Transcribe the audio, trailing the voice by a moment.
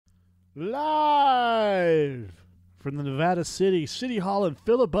Live from the Nevada City Hall and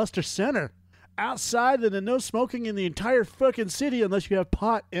Filibuster Center. Outside in the no smoking in the entire fucking city unless you have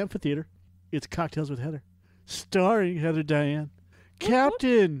pot amphitheater. It's Cocktails with Heather. Starring Heather Diane.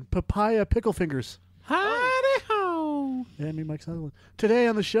 Captain Papaya Pickle Fingers. Howdy-ho. And me, Mike Sutherland. Today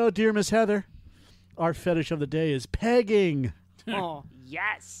on the show, dear Miss Heather, our fetish of the day is pegging. Oh,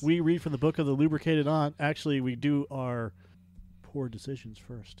 yes. We read from the book of the lubricated on. Actually, we do our poor decisions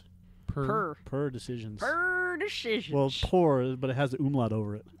first. Per Decisions. Per decisions. Well, poor, but it has the umlaut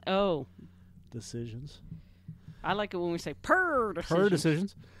over it. Oh. Decisions. I like it when we say per decisions. Per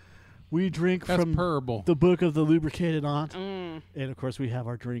decisions. We drink That's from purble. the book of the lubricated aunt. And, of course, we have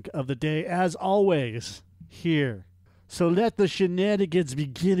our drink of the day, as always, here. So let the shenanigans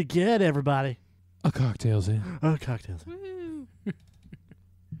begin again, everybody. A cocktail's in. Oh, cocktails.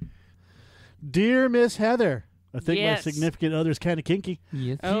 Dear Miss Heather, I think Yes. my significant other's kind of kinky.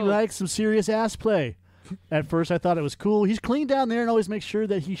 Yes. He likes some serious ass play. At first, I thought it was cool. He's clean down there and always makes sure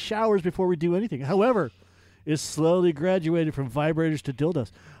that he showers before we do anything. However, it's slowly graduated from vibrators to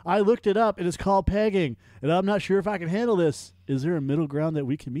dildos. I looked it up, and it's called pegging, and I'm not sure if I can handle this. Is there a middle ground that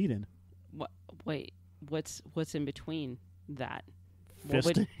we can meet in? What? Wait, what's in between that?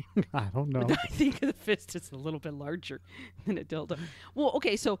 Fisting? I don't know. I think the fist is a little bit larger than a dildo. Well,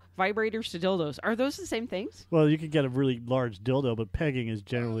 okay, so vibrators to dildos, are those the same things? Well, you could get a really large dildo, but pegging is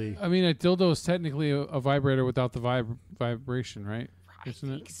generally... I mean, a dildo is technically a vibrator without the vibration, right? I Isn't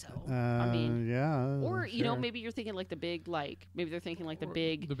think it? so. I mean, yeah. or you know, sure. maybe you're thinking like the big, maybe they're thinking like the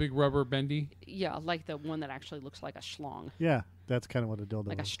big, rubber bendy. yeah, like the one that actually looks like a schlong, Yeah, that's kind of what a dildo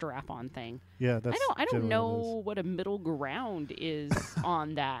like a is. strap-on thing. Yeah, that's I don't generally know what it is. what a middle ground is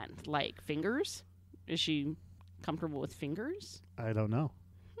on that. Like fingers? Is she comfortable with fingers? I don't know.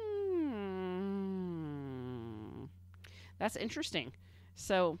 That's interesting.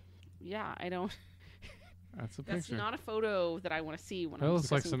 So, yeah, I don't. That's a That's picture. not a photo that I want to see when That I'm looks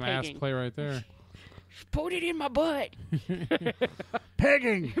like discussing some pegging. ass play right there. Put it in my butt.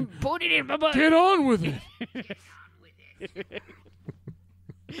 Pegging! Put it in my butt. Get on with it.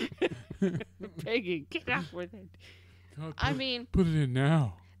 Pegging. Get out with it. God, I mean, put it in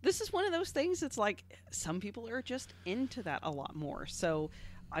now. this is one of those things that's like some people are just into that a lot more. So,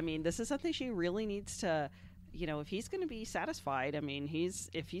 I mean, this is something she really needs to, you know, if he's going to be satisfied, I mean,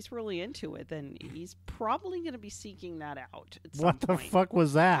 if he's really into it, then he's probably going to be seeking that out at some What the point. fuck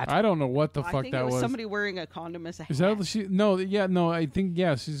was that? I don't know what the I fuck think that it was was. somebody wearing a condom as a hat. Is that what she? No, yeah, no. I think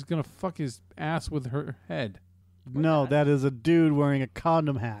she's gonna fuck his ass with her head. No, that is a dude wearing a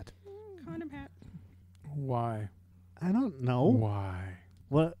condom hat. condom hat? Why? I don't know. Why?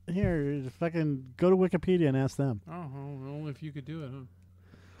 What? Here, fucking go to Wikipedia and ask them. Oh, only if you could do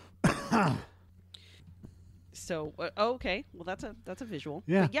it, huh? So okay, well that's a visual.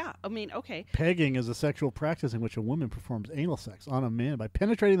 Yeah. But yeah. I mean, okay. Pegging is a sexual practice in which a woman performs anal sex on a man by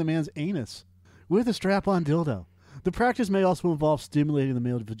penetrating the man's anus with a strap-on dildo. The practice may also involve stimulating the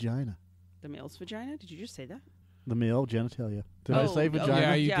male vagina. The male's vagina? Did you just say that? The male genitalia. Did I Oh, say oh, vagina?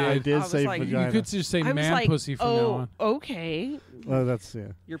 Yeah, you did. I did was say like- vagina. You could just say I was man like, pussy from now on. Okay. Well, that's, yeah.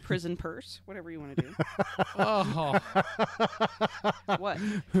 Your prison purse, whatever you want to do. Oh, What?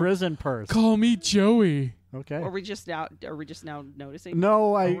 Prison purse. call me Joey. Okay. Are we just now noticing?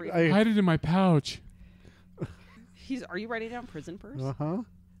 No, Are we- I Hide it in my pouch. Are you writing down prison purse? uh-huh.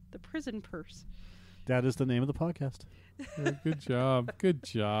 The prison purse. That is the name of the podcast. Good job. Good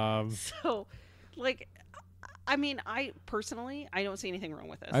job. So, like, I mean, I personally, I don't see anything wrong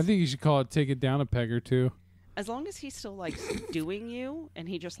with this. I think you should call it "Take It Down" a peg or two. As long as he still likes doing you and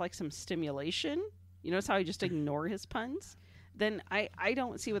he just likes some stimulation, you notice how I just ignore his puns? Then I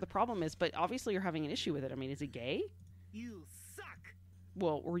don't see what the problem is. But obviously you're having an issue with it. I mean, is he gay? You suck.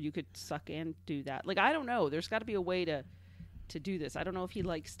 Well, or you could suck and do that. Like, I don't know. There's got to be a way to do this. I don't know if he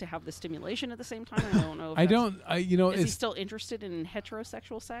likes to have the stimulation at the same time. I don't know. If is he it's. still interested in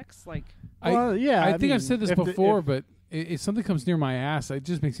heterosexual sex? Like, Well, yeah, I I think I've mean, said this if the- before, if- but if something comes near my ass, it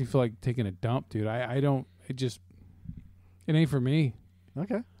just makes me feel like taking a dump, dude. It ain't for me.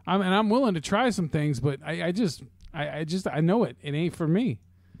 Okay. I'm willing to try some things, but I know it. It ain't for me.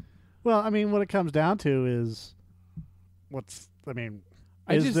 Well, I mean, what it comes down to is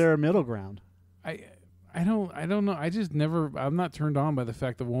is there a middle ground? I don't know. I just never. I'm not turned on by the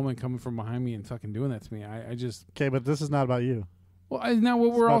fact that a woman coming from behind me and fucking doing that to me. I just. Okay, but this is not about you. Well, isn't that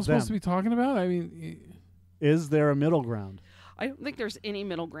what we're about all supposed them. to be talking about? I mean, Is there a middle ground? I don't think there's any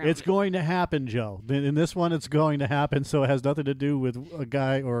middle ground. It's going to happen, Joe. In this one, it's going to happen, so it has nothing to do with a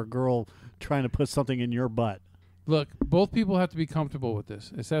guy or a girl trying to put something in your butt. look, both people have to be comfortable with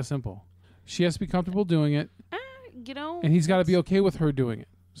this. It's that simple. She has to be comfortable doing it, You know, and he's got to be okay with her doing it.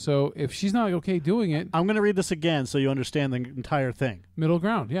 So if she's not okay doing it, I'm going to read this again so you understand the entire thing. middle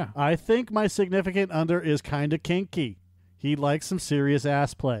ground, yeah. I think my significant other is kind of kinky. He likes some serious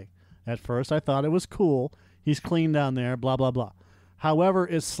ass play. At first, I thought it was cool. He's clean down there, blah, blah, blah. However,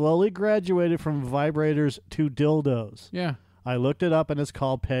 it slowly graduated from vibrators to dildos. Yeah. I looked it up, and it's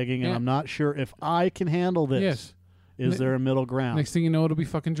called pegging, and Yeah. I'm not sure if I can handle this. Yes. Is there a middle ground? Next thing you know, it'll be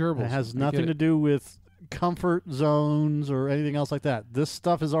fucking gerbils. It has I get nothing to it. do with comfort zones or anything else like that. This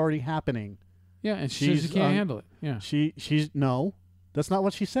stuff is already happening. Yeah, and she says you can't handle it. Yeah. She's no, that's not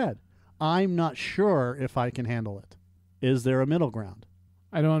what she said. I'm not sure if I can handle it. Is there a middle ground?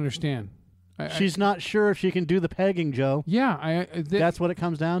 I don't understand. She's not sure if she can do the pegging, Joe. Yeah, That's what it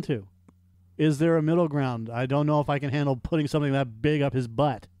comes down to. Is there a middle ground? I don't know if I can handle putting something that big up his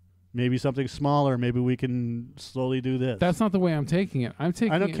butt. Maybe something smaller. Maybe we can slowly do this. that's not the way I'm taking it. I'm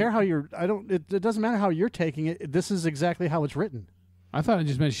taking. I don't care how you're. I don't. It doesn't matter how you're taking it. This is exactly how it's written. I thought it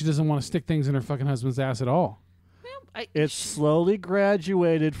just meant she doesn't want to stick things in her fucking husband's ass at all. It's slowly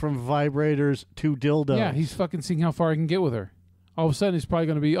graduated from vibrators to dildos. Yeah, he's fucking seeing how far he can get with her. All of a sudden, he's probably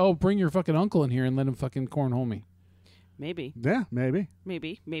going to be, oh, bring your fucking uncle in here and let him fucking cornhole me. Maybe. Yeah, maybe.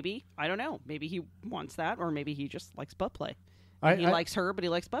 Maybe. I don't know. Maybe he wants that, or maybe he just likes butt play. He I likes her, but he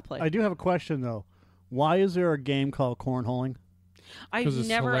likes butt play. I do have a question though. Why is there a game called cornholing? I've Because it's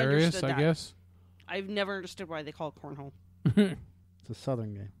never hilarious, understood I that. guess. I've never understood why they call it cornhole. It's a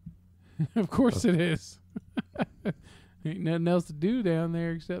southern game. Of course it is. Ain't nothing else to do down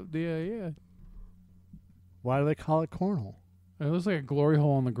there except, yeah. Why do they call it cornhole? It looks like a glory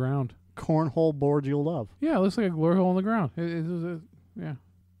hole on the ground. Cornhole board you'll love. Yeah, it looks like a glory hole on the ground. Yeah.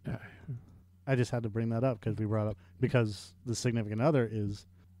 I just had to bring that up because the significant other is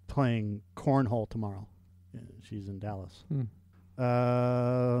playing cornhole tomorrow. Yeah, she's in Dallas.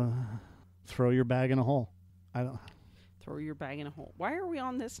 Throw your bag in a hole. I don't. Throw your bag in a hole. Why are we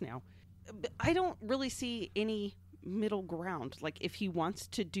on this now? I don't really see any middle ground. Like, if he wants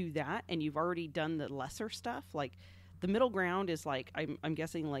to do that and you've already done the lesser stuff, like, the middle ground is like, I'm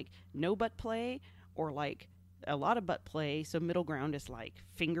guessing, like, no butt play or, like, a lot of butt play. So middle ground is, like,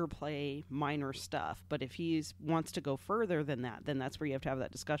 finger play, minor stuff. But if he wants to go further than that, then that's where you have to have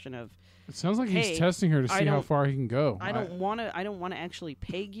that discussion of, It sounds like Hey, he's testing her to I see how don't- far he can go. I don't want to actually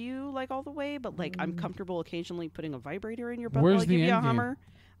peg you, like, all the way, but, like, I'm comfortable occasionally putting a vibrator in your butt Where's while I the give you a end game? Hummer.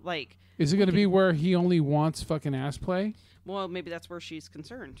 Like, Is it going to be where he only wants fucking ass play? well, maybe that's where she's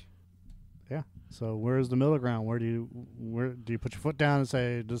concerned. Yeah. So where's the middle ground? Where do you put your foot down and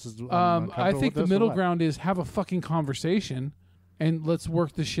say this is? I think the middle ground is have a fucking conversation and let's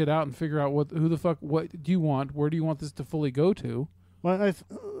work this shit out and figure out what do you want? Where do you want this to fully go to? Well,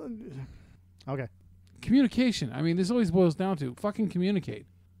 okay. Communication. I mean, this always boils down to fucking communicate.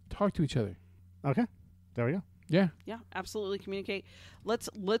 Talk to each other. Okay. There we go. Yeah. Yeah, absolutely communicate. Let's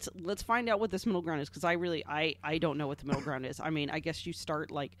find out what this middle ground is, because I don't know what the middle ground is. I mean, I guess you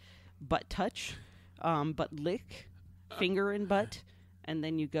start like butt touch, butt lick, finger and butt, and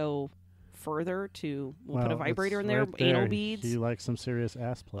then you go further to put a vibrator in there, anal beads. He likes some serious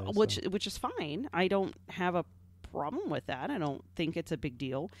ass play. Which is fine. I don't have a problem with that. I don't think it's a big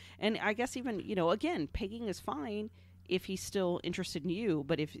deal. And I guess even, again, pegging is fine if he's still interested in you.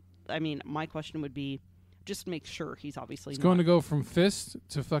 But my question would be, just make sure he's obviously It's not going to go from fist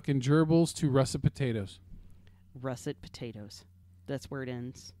to fucking gerbils to russet potatoes. russet potatoes. That's where it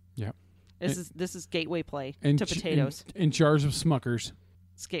ends. Yeah. This is gateway play And to potatoes. And jars of Smuckers.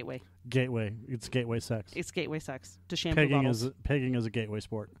 It's gateway. Gateway. It's gateway sex. It's gateway sex to shampoo Pegging bottles. pegging is a gateway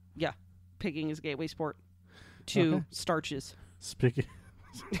sport. Yeah, pegging is gateway sport to Okay. starches, Speaking.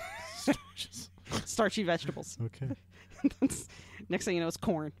 starchy vegetables. Okay. Next thing you know, it's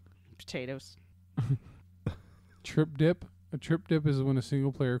corn, potatoes. Trip dip. A trip dip is when a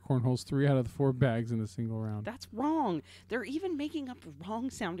single player cornholes 3 out of the 4 bags in a single round. That's wrong. They're even making up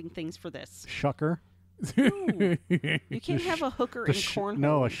wrong-sounding things for this. Shucker. No. You can't have a hooker in cornhole.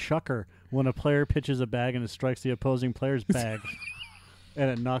 No, a shucker. When a player pitches a bag and it strikes the opposing player's bag, and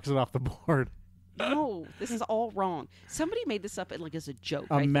it knocks it off the board. No, this is all wrong. Somebody made this up as a joke.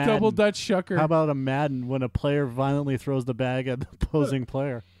 A I think. Madden. Double Dutch shucker. How about a Madden when a player violently throws the bag at the opposing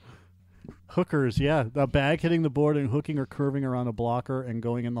player? Hookers, yeah. A bag hitting the board and hooking or curving around a blocker and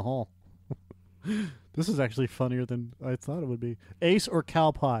going in the hole. This is actually funnier than I thought it would be. Ace or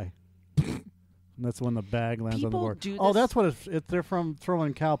cow pie. And that's when the bag lands on the People board. do Oh, this- that's what they're from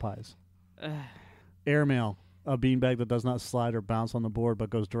throwing cow pies. Airmail. A beanbag that does not slide or bounce on the board but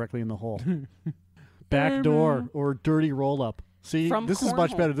goes directly in the hole. Back door or dirty roll up. See, From this is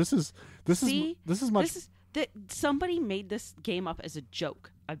much cornhole. better. This is much. Somebody made this game up as a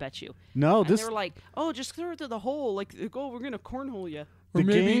joke. I bet you. No, And this they're like, "Oh, just throw it to the hole. Like, oh, we're gonna cornhole you." Or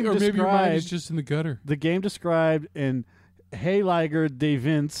maybe your mind is just in the gutter. The game described in Heiliger de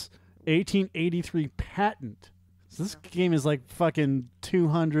Vince 1883 patent. So this game is like fucking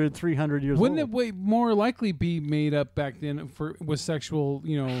 200, 300 years Wouldn't old. it way more likely be made up back then with sexual,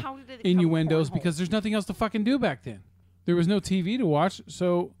 How did it innuendos? become cornhole? Because there's nothing else to fucking do back then. There was no TV to watch,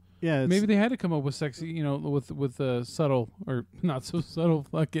 so Yeah, maybe they had to come up with sexy, with subtle or not so subtle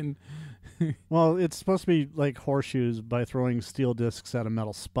fucking. Well, it's supposed to be like horseshoes by throwing steel discs at a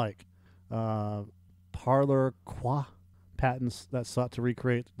metal spike. Parlor Qua patents that sought to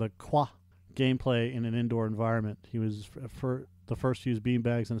recreate the Qua gameplay in an indoor environment. He was the first to use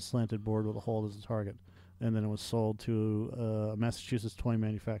beanbags and a slanted board with a hole as a target, and then it was sold to a Massachusetts toy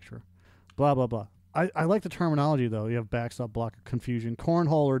manufacturer. Blah, blah, blah. I like the terminology, though. You have backstop, blocker, confusion,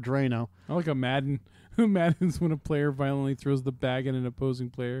 cornhole, or Drano. I like a Madden. Who Maddens when a player violently throws the bag at an opposing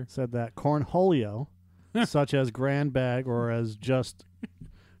player? Said that cornholio, such as grand bag or as just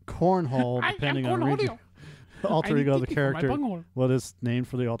cornhole, depending on region. The alter ego of the character. What is named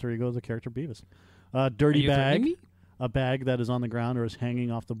for the alter ego of the character Beavis. Dirty bag, a bag that is on the ground or is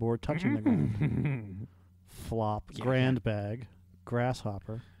hanging off the board, touching the ground. Flop, grand bag,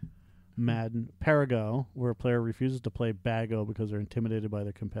 grasshopper. Madden, Perigo, where a player refuses to play Bago because they're intimidated by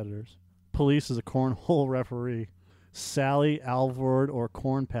their competitors. Police is a cornhole referee. Sally, Alvord, or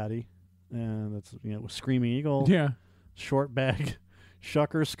Corn Patty. And that's, Screaming Eagle. Yeah. Short bag.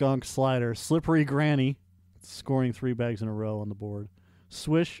 Shucker, skunk, slider. Slippery granny. Scoring 3 bags in a row on the board.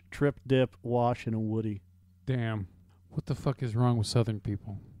 Swish, trip, dip, wash, and a woody. Damn. What the fuck is wrong with Southern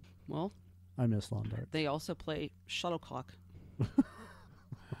people? Well, I miss lawn darts. they also play shuttlecock.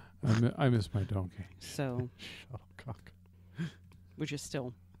 I miss my donkey. So, Shuttlecock. which is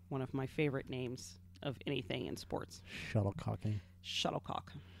still one of my favorite names of anything in sports. Shuttlecocking.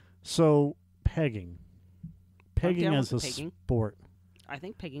 Shuttlecock. So, pegging. Pegging down as a with the pegging. sport. I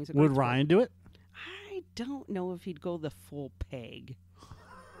think pegging's a good Would sport. Ryan do it? I don't know if he'd go the full peg.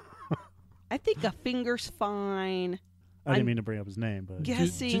 I think a finger's fine. I didn't mean to bring up his name, but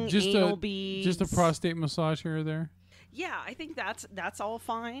Guessing just anal beads. Just a prostate massage here or there? Yeah, I think that's all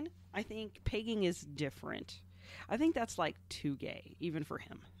fine. I think pegging is different. I think that's like too gay, even for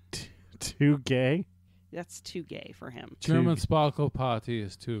him. too gay? That's too gay for him. German Sparkle Party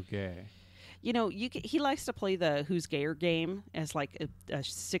is too gay. He likes to play the who's gayer game as like a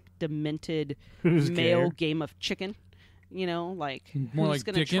sick, demented Who's male gayer? game of chicken. Like More who's like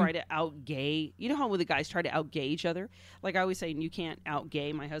going to dickin'? try to out-gay. You know how when the guys try to out-gay each other? Like I always say, you can't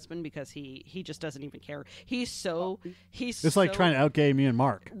out-gay my husband because he just doesn't even care. It's like trying to outgay me and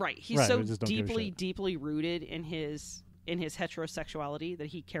Mark. Right. He's Right, so we just don't give a shit. deeply rooted in his heterosexuality that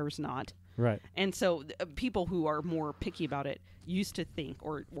he cares not. Right. And so people who are more picky about it used to think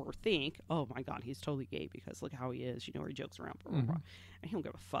or think, oh my God, he's totally gay because look how he is, he jokes around, blah, blah, blah. And he don't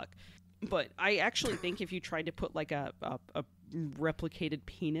give a fuck. But I actually think if you tried to put like a replicated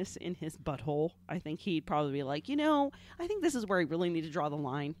penis in his butthole, I think he'd probably be like, I think this is where I really need to draw the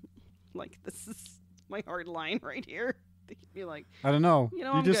line. Like, this is my hard line right here. He'd be like, I don't know.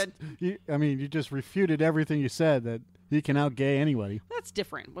 I'm good. You just refuted everything you said that he can outgay anybody. That's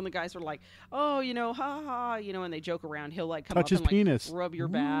different. When the guys are like, oh, ha ha, and they joke around, he'll like come Touch up his and like penis. rub your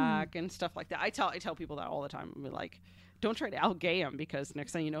back and stuff like that. I tell people that all the time. I'll be like, don't try to outgay him because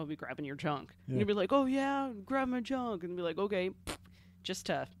next thing you know, he'll be grabbing your junk. Yeah. And you'll be like, oh yeah, grab my junk, and be like, okay, just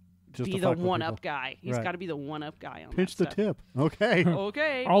to Just be to the fuck with one-up people. guy. He's Right. got to be the one-up guy on Pinch that the stuff. tip. Okay.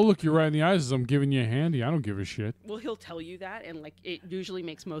 Okay. I'll look you right in the eyes as I'm giving you a handy. I don't give a shit. Well, he'll tell you that, and like it usually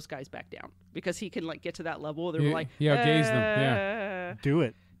makes most guys back down because he can like get to that level. They're like, he outgays them. Yeah. Do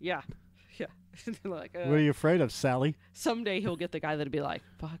it. yeah. They're like, What are you afraid of, Sally? someday he'll get the guy that'll be like,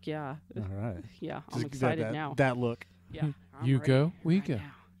 fuck yeah, All right. yeah, I'm Just excited that, now. That look. Yeah, I'm You ready go, we right go. now.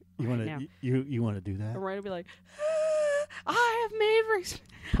 You Right want now. to you want to do that? And Ryan will be like, I have made.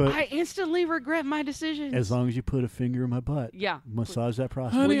 Put, I instantly regret my decision. as long as you put a finger in my butt. Yeah. Massage that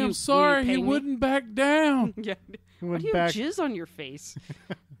prostate. Honey, Will I'm you sorry. pay He me? wouldn't back down. Yeah. Why Went do you back- jizz on your face?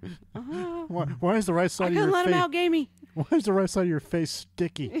 Why is the right I side of couldn't your let him face? outgay me. Why is the right side of your face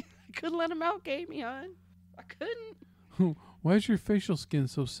sticky? I couldn't let him outgay me, hon. I couldn't. Why is your facial skin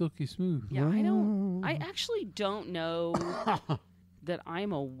so silky smooth? Yeah, I actually don't know that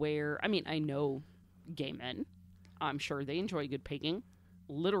I'm aware. I mean, I know gay men. I'm sure they enjoy good pegging.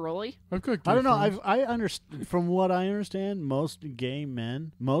 Literally. I've got I don't know. friends. I understand from what I understand, most gay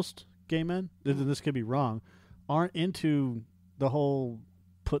men, this could be wrong, aren't into the whole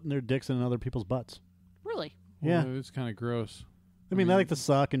putting their dicks in other people's butts. Really. Yeah. Well, it's kind of gross. I mean, they like to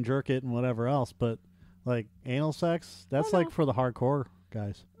suck and jerk it and whatever else, but like anal sex, that's Oh, no. like for the hardcore.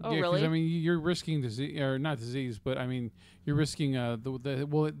 guys. Oh, yeah, really? I mean, you're risking disease, or not disease, but I mean, you're risking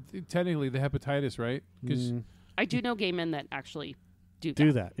technically the hepatitis, right? Because I do know gay men that actually do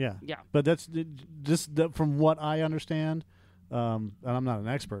that. Yeah. Yeah. But that's just from what I understand, and I'm not an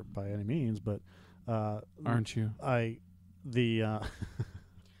expert by any means, but aren't you?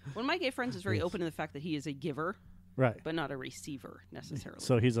 One of my gay friends is very Yes. open to the fact that he is a giver, right. but not a receiver necessarily.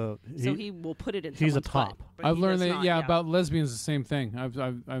 So So he will put it in. he's a someone's butt, top. but I've he learned does that. not, Yeah, about lesbians, the same thing.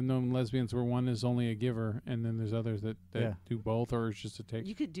 I've known lesbians where one is only a giver, and then there's others that Yeah. do both, or it's just a take.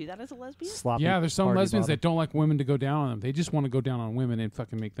 You could do that as a lesbian. Sloppy Yeah, there's some party lesbians bottom. that don't like women to go down on them. They just want to go down on women and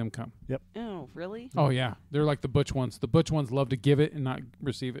fucking make them come. Oh, really? Oh yeah, they're like the butch ones. The butch ones love to give it and not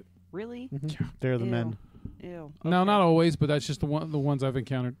receive it. Really? They're the Ew. men. Ew. No, Okay. not always, but that's just the ones I've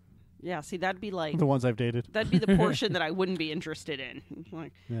encountered. Yeah. See, that'd be like The ones I've dated. that'd be the portion that I wouldn't be interested in.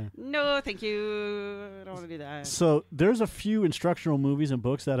 Like, Yeah. no, thank you. I don't want to do that. So there's a few instructional movies and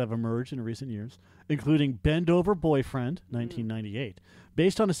books that have emerged in recent years, including Bend Over Boyfriend, 1998,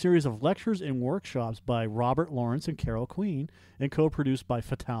 based on a series of lectures and workshops by Robert Lawrence and Carol Queen, and co-produced by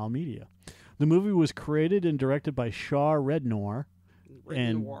Fatale Media. The movie was created and directed by Shaw Rednor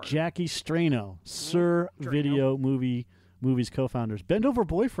and Noir. Jackie Strano, Sir Strano. Video Movies co-founders. Bend Over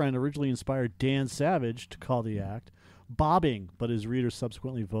Boyfriend originally inspired Dan Savage to call the act bobbing, but his readers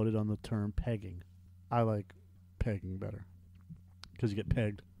subsequently voted on the term pegging. I like pegging better because you get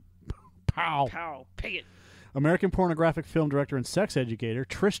pegged. Pow. Pow. Pig it. American pornographic film director and sex educator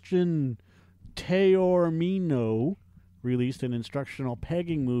Tristan Taormino released an instructional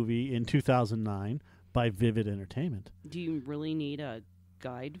pegging movie in 2009 by Vivid Entertainment. Do you really need a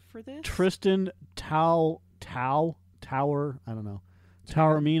guide for this? Tristan Tower, I don't know.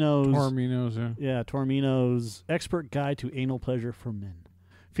 Taormino's Taormino's expert guide to anal pleasure for men,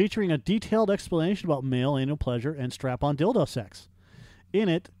 featuring a detailed explanation about male anal pleasure and strap-on dildo sex. In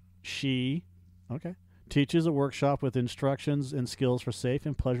it, she teaches a workshop with instructions and skills for safe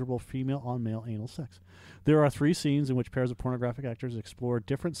and pleasurable female on male anal sex. There are 3 scenes in which pairs of pornographic actors explore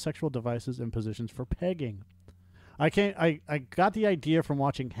different sexual devices and positions for pegging. I got the idea from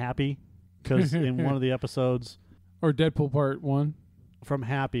watching Happy, because in one of the episodes Or Deadpool Part 1. from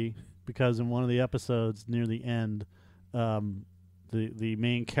Happy, because in one of the episodes near the end, the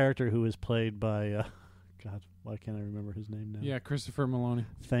main character, who is played by God, why can't I remember his name now? Yeah, Christopher Maloney.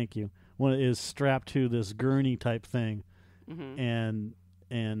 Thank you. One is strapped to this gurney type thing, Mm-hmm.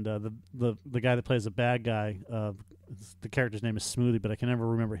 and the guy that plays the bad guy, the character's name is Smoothie, but I can never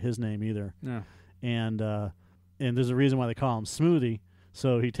remember his name either. Yeah. And there's a reason why they call him Smoothie.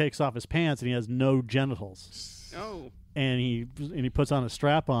 So he takes off his pants and he has no genitals, Oh. and he puts on a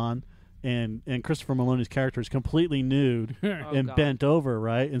strap on, and Christopher Maloney's character is completely nude Oh, and God. bent over,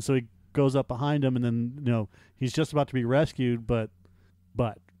 right? And so he goes up behind him, and then he's just about to be rescued, but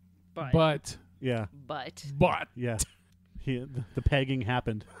But yeah, yeah. The pegging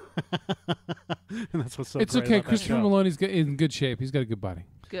happened, and that's what's so. it's great okay. about that Christopher show. Maloney's in good shape. He's got a good body.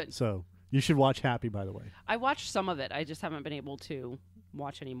 Good. So you should watch Happy, by the way. I watched some of it. I just haven't been able to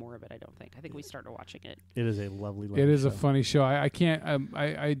watch any more of it. I don't think. I think we started watching it. It is a lovely. It is show. a funny show. I can't.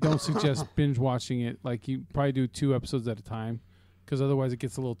 I don't suggest binge watching it. Like, you probably do 2 episodes at a time, because otherwise it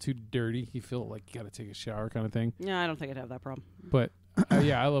gets a little too dirty. You feel like you got to take a shower, kind of thing. Yeah, I don't think I'd have that problem. But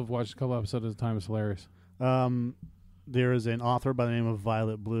yeah, I love watching a couple episodes at a time. It's hilarious. There is an author by the name of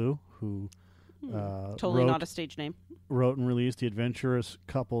Violet Blue who Totally not a stage name. wrote and released The Adventurous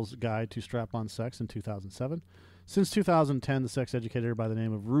Couple's Guide to Strap-On Sex in 2007. Since 2010, the sex educator by the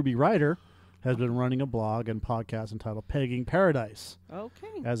name of Ruby Ryder has been running a blog and podcast entitled Pegging Paradise.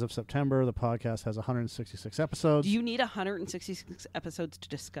 Okay. As of September, the podcast has 166 episodes. Do you need 166 episodes to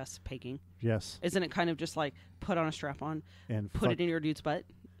discuss pegging? Yes. Isn't it kind of just like put on a strap on, And put it in your dude's butt?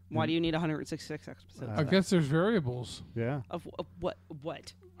 Why Mm. do you need 166 episodes? I guess there's variables. Yeah. Of what?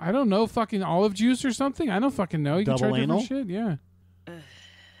 What? I don't know. Fucking olive juice or something. I don't fucking know. You can Double try anal? different shit. Yeah.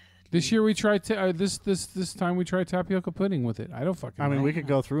 This year we tried this time we tried tapioca pudding with it. I don't fucking. I mean, know. we could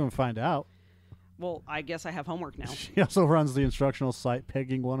go through and find out. Well, I guess I have homework now. She also runs the instructional site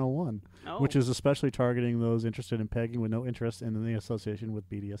Pegging 101, Oh, which is especially targeting those interested in pegging with no interest in the association with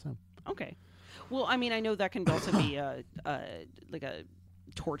BDSM. okay. Well, I mean, I know that can also be like a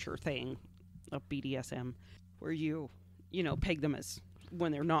torture thing of BDSM, where you peg them as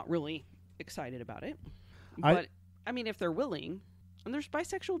when they're not really excited about it. But I mean, if they're willing, and there's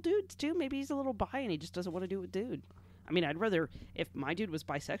bisexual dudes too. Maybe he's a little bi and he just doesn't want to do it with dude. I mean, I'd rather, if my dude was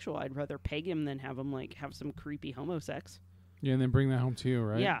bisexual, I'd rather peg him than have him have some creepy homo sex. Yeah, and then bring that home to you,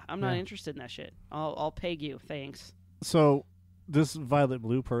 right? Yeah, I'm not interested in that shit. I'll peg you, thanks. So this Violet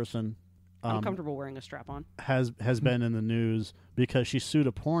Blue person, I'm comfortable wearing a strap on. has been in the news because she sued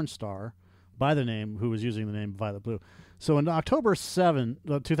a porn star by the name who was using the name Violet Blue. So in October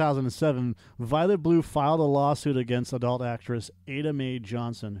 2007, Violet Blue filed a lawsuit against adult actress Ada Mae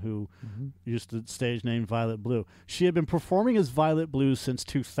Johnson, who used the stage name Violet Blue. She had been performing as Violet Blue since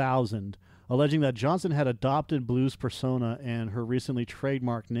 2000, alleging that Johnson had adopted Blue's persona and her recently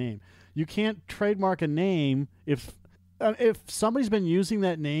trademarked name. You can't trademark a name if somebody's been using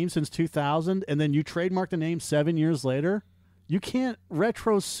that name since 2000 and then you trademark the name 7 years later. You can't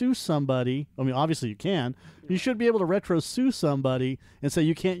retro sue somebody. I mean, obviously you can. You should be able to retro sue somebody and say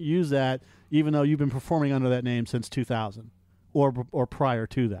you can't use that even though you've been performing under that name since 2000 or prior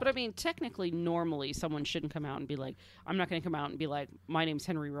to that. But I mean, technically, normally, someone shouldn't come out and be like, I'm not going to come out and be like, my name's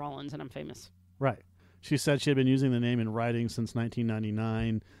Henry Rollins and I'm famous. Right. She said she had been using the name in writing since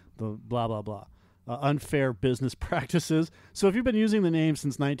 1999, the blah, blah, blah. Unfair business practices. So if you've been using the name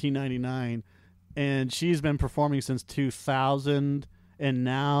since 1999 and she's been performing since 2000 and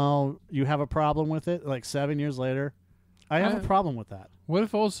now you have a problem with it, like 7 years later, I have a problem with that. What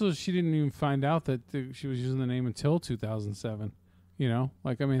if also she didn't even find out that she was using the name until 2007? You know?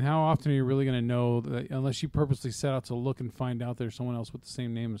 Like, I mean, how often are you really going to know that unless you purposely set out to look and find out there's someone else with the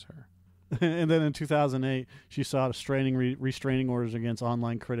same name as her? And then in 2008, she sought restraining orders against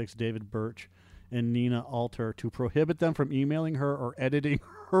online critics David Birch and Nina Alter to prohibit them from emailing her or editing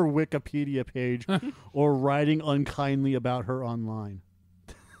her Wikipedia page or writing unkindly about her online.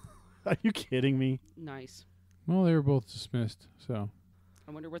 Are you kidding me? Nice. Well, they were both dismissed, so.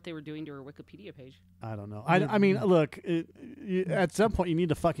 I wonder what they were doing to her Wikipedia page. I don't know. I mean, look, at some point you need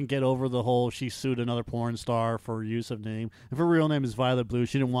to fucking get over the whole she sued another porn star for use of name. If her real name is Violet Blue,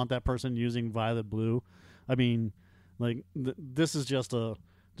 she didn't want that person using Violet Blue. I mean, like, this is just a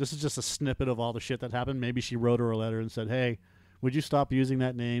snippet of all the shit that happened. Maybe she wrote her a letter and said, hey, would you stop using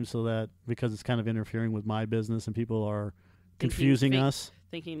that name because it's kind of interfering with my business and people are confusing us.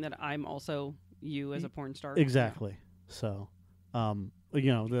 Thinking that I'm also you as a porn star. Exactly. So,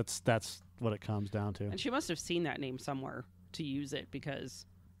 that's what it comes down to. And she must have seen that name somewhere to use it because,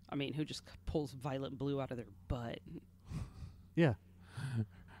 I mean, who just pulls Violet Blue out of their butt? Yeah.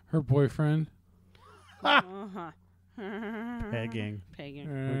 Her boyfriend. Uh-huh. Pegging. Pegging.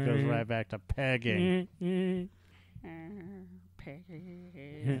 It goes right back to pegging.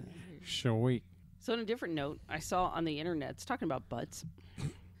 Pegging. Sweet. So on a different note, I saw on the internet, it's talking about butts.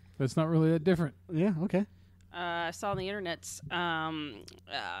 That's not really that different. Yeah, okay. I saw on the internet's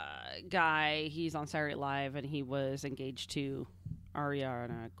guy, he's on Saturday Night Live, and he was engaged to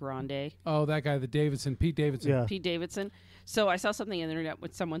Ariana Grande. Oh, that guy, Pete Davidson. Yeah. Pete Davidson. So I saw something on the internet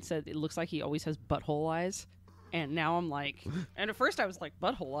when someone said it looks like he always has butthole eyes. And now I'm like, and at first I was like,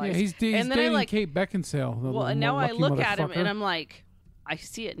 butthole eyes. Yeah, he's and then dating I like, Kate Beckinsale. Well, and now I look at him motherfucker. and I'm like, I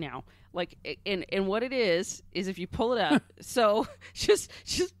see it now. Like, and what it is if you pull it up. So just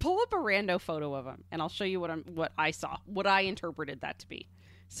pull up a rando photo of him, and I'll show you what I saw, what I interpreted that to be.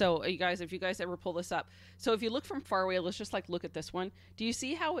 So you guys, if you guys ever pull this up, so if you look from far away, let's just like look at this one. Do you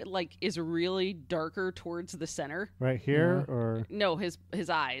see how it like is really darker towards the center? Right here or No, his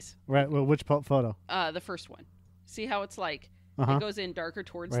eyes. right? Well, which photo? The first one. See how it's like Uh-huh. it goes in darker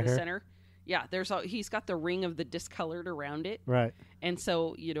towards Right the here? center. Yeah, he's got the ring of the discolored around it. Right. And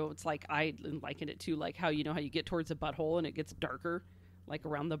so, it's like I liken it to like how how you get towards the butthole and it gets darker, like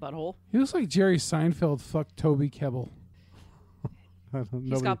around the butthole. He looks like Jerry Seinfeld fucked Toby Kebbell.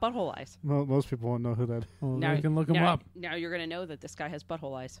 He's got butthole eyes. Most people won't know who that is. Well, they can look him up. Now you're going to know that this guy has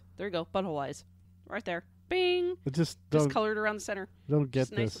butthole eyes. There you go, butthole eyes. Right there. Bing! It just Colored around the center. don't get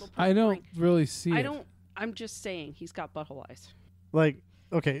Just a nice this. little I don't ring. really see it. I'm just saying he's got butthole eyes. Like,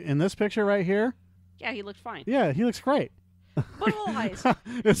 okay, in this picture right here, Yeah, he looked fine. yeah, he looks great. Butthole eyes.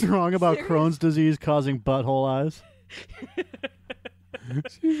 It's wrong about Serious? Crohn's disease causing butthole eyes.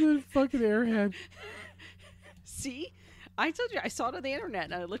 She's a fucking airhead. See? I told you, I saw it on the internet,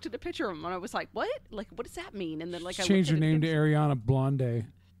 and I looked at a picture of him, and I was like, what? Like, what does that mean? And then, like, I Change her looked at name to him. Ariana Blonde.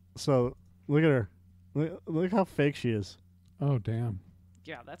 So look at her. Look how fake she is. Oh, damn.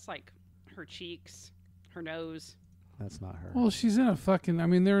 Yeah, that's like her cheeks, her nose. That's not her. Well, she's in a fucking... I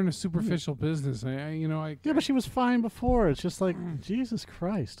mean, they're in a superficial business. Yeah, but she was fine before. It's just like, Jesus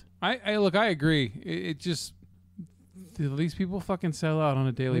Christ. Look, I agree. It just... These people fucking sell out on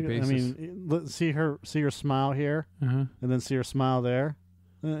a daily basis. I mean, see her smile here, Uh-huh. and then see her smile there.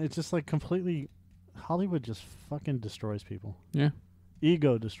 It's just like completely... Hollywood just fucking destroys people. Yeah.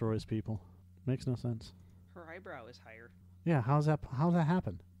 Ego destroys people. Makes no sense. Her eyebrow is higher. Yeah, how's that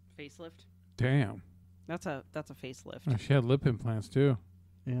happen? Facelift. Damn. That's a facelift. Oh, she had lip implants, too.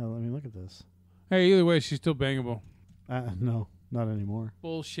 Yeah, I mean, look at this. Hey, either way, she's still bangable. No. Not anymore.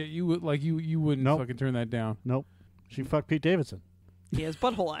 Bullshit. You would you wouldn't Nope. fucking turn that down. Nope. She fucked Pete Davidson. He has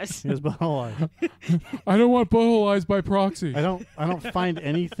butthole eyes. He has butthole eyes. I don't want butthole eyes by proxy. I don't find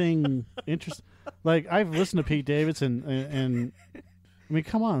anything interesting. Like, I've listened to Pete Davidson, and I mean,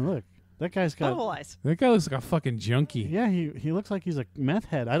 come on, look, that guy's got Butthole eyes. That guy looks like a fucking junkie. Yeah, he looks like he's a meth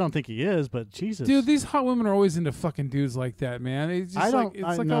head. I don't think he is, but Jesus, Dude, these hot women are always into fucking dudes like that, man. It's just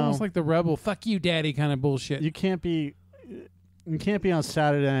almost like the rebel, fuck you, daddy kind of bullshit. you can't be on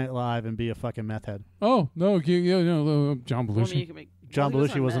Saturday Night Live and be a fucking meth head. Oh no, John Well, I mean, you Belushi, can make, John well, he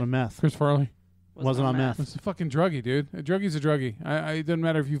was Belushi wasn't a meth. Chris Farley. wasn't on meth. It's a fucking druggie, dude. A druggie's a druggie. It doesn't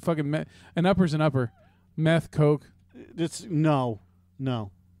matter if you fucking an upper's an upper. Meth, coke. It's no.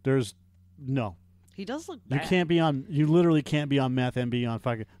 There's no. He does look You bad. can't be on. You literally can't be on meth and be on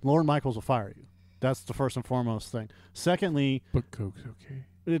fucking. Lorne Michaels will fire you. That's the first and foremost thing. Secondly, But coke's okay.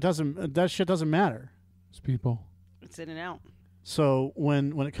 it doesn't. That shit doesn't matter. Speedball. It's in and out. So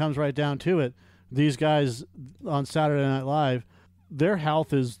when it comes right down to it, these guys on Saturday Night Live, their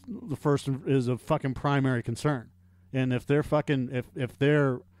health is a fucking primary concern. And if they're fucking if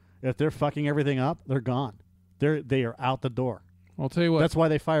they're fucking everything up, they're gone. They are out the door. I'll tell you what. That's why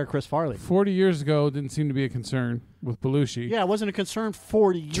they fired Chris Farley. 40 years ago, it didn't seem to be a concern with Belushi. Yeah, it wasn't a concern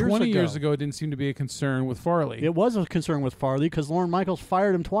 40 years ago. 20 years ago, it didn't seem to be a concern with Farley. It was a concern with Farley because Lorne Michaels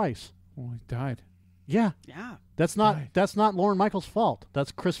fired him twice. Well, he died. Yeah. Yeah. That's not Right. Lorne Michaels' fault.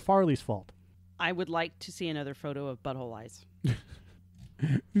 That's Chris Farley's fault. I would like to see another photo of butthole eyes.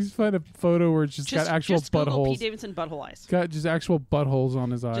 You just find a photo where it's just got actual just Google Pete buttholes. Davidson butthole eyes. Got just actual buttholes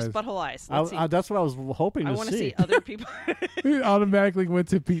on his eyes. Just butthole eyes. Let's see. That's what I was hoping I to want to see. see other people. He automatically went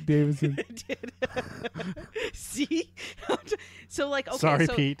to Pete Davidson. Did. See? So like, okay. Sorry,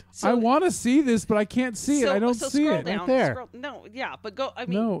 so, Pete. So, I want to see this, but I can't see it. I don't see scroll it. down, right there. no, yeah, but go. I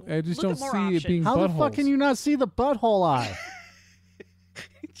mean, No, I just look don't at see more it being options. How the fuck buttholes. can you not see the butthole eye?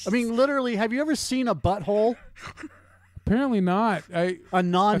 I mean, literally, have you ever seen a butthole? Apparently not. A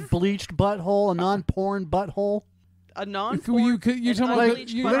non-bleached butthole? A non-porn butthole? A non. You're talking about.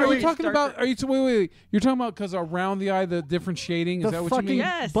 unbleached Are butthole you is talking about? darker. Are you wait? You're talking about because around the eye, the different shading. Is The that what you fucking mean?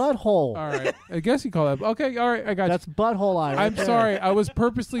 Yes. butthole. All right. I guess you call that. Okay. All right. I got That's you. butthole eye. Right I'm there. sorry. I was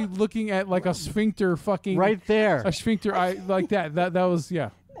purposely looking at like a sphincter fucking. Right there. A sphincter eye like that. That was yeah.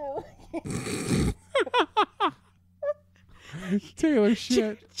 Taylor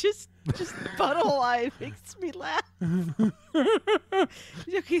shit. Just butthole eye makes me laugh.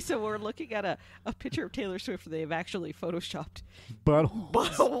 Okay, so we're looking at a picture of Taylor Swift. They've actually photoshopped Butthole.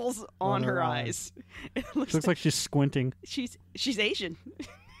 buttholes on her her eyes. eyes. It looks Looks like she's squinting. she's Asian.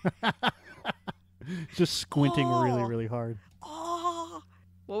 Just squinting Oh. really, really hard. Oh,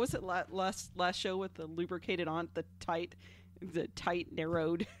 what was it last show with the lubricated on the tight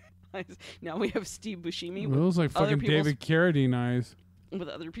narrowed eyes? Now we have Steve Buscemi It looks like other fucking people's- David Carradine eyes. with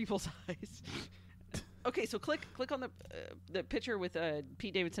other people's eyes. Okay, so click on the picture with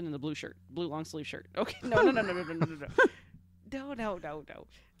Pete Davidson in the blue long sleeve shirt. Okay, no. No.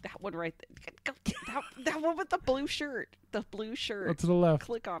 That one right there. That one with the blue shirt. The blue shirt. Go to the left.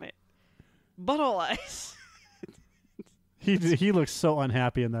 Click on it. Butthole eyes. He looks so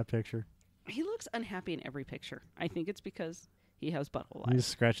unhappy in that picture. He looks unhappy in every picture. I think it's because he has butthole He's eyes.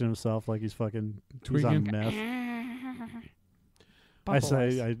 scratching himself like he's fucking Tweaking. he's on meth.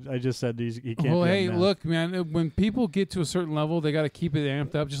 Butthole eyes. I just said he can't. Well, be on hey, meth. look, man. When people get to a certain level, they got to keep it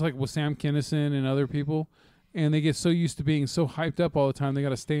amped up, just like with Sam Kinison and other people. And they get so used to being so hyped up all the time, they got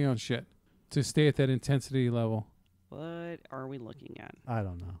to stay on shit to stay at that intensity level. What are we looking at? I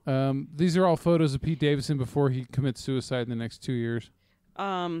don't know. These are all photos of Pete Davidson before he commits suicide in the next 2 years.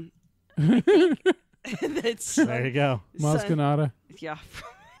 That's There you go. Mascanada. yeah.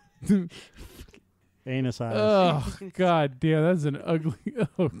 Anus eyes. Oh God damn, that's an ugly.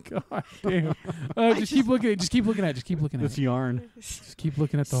 Oh God damn. Just keep looking. Just keep looking at. Just keep looking at. It's yarn. Just keep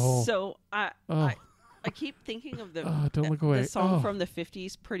looking at the hole. So Oh. I keep thinking of the Oh, don't look away. the song Oh. from the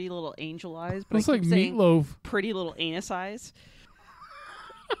 50s, Pretty Little Angel Eyes, but Looks I like keep saying meatloaf. Pretty Little Anus Eyes.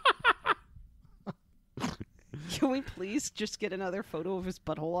 Can we please just get another photo of his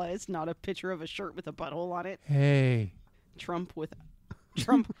butthole eyes, not a picture of a shirt with a butthole on it? Hey. Trump with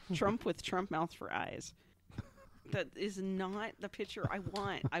Trump mouth for eyes. That is not the picture I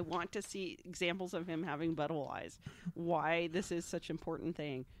want. I want to see examples of him having butthole eyes. Why this is such an important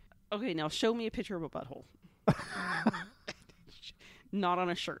thing. Okay, now show me a picture of a butthole. Not on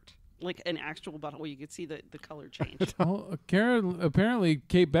a shirt. Like an actual butthole. You could see the color change. Well, apparently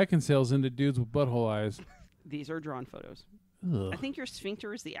Kate Beckinsale's into dudes with butthole eyes. These are drawn photos. Ugh. I think your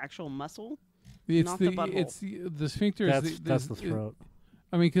sphincter is the actual muscle. It's Not the butthole. It's the sphincter. That's the throat.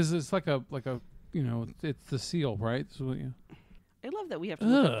 I mean, because it's like a it's the seal, right? So, yeah. I love that we have to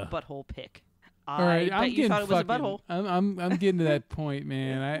look up the butthole pic. All right, I bet you thought it was a butthole. I'm getting to that point,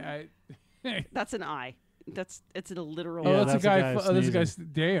 man. I That's an eye. It's a literal. oh, Yeah, that's a guy. That's a guy's.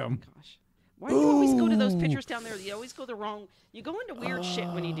 Damn. Gosh. Why do you always go to those pictures down there? You always go the wrong. You go into weird shit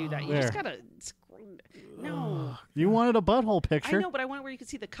when you do that. You just There. gotta. No. You wanted a butthole picture. I know, but I want where you can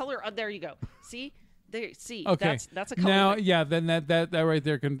see the color. There you go. See, there. See. Okay. That's a color. Now, thing. yeah, then that right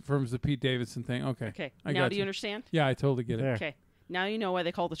there confirms the Pete Davidson thing. Okay. Okay. I Now got do you understand? Yeah, I totally get it. There. Okay. Now you know why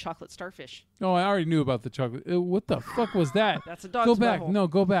they call the chocolate starfish. Oh, I already knew about the chocolate. What the fuck was that? That's a dog's Go back. butthole. No,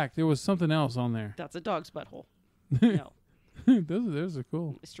 go back. There was something else on there. That's a dog's butthole. No, those are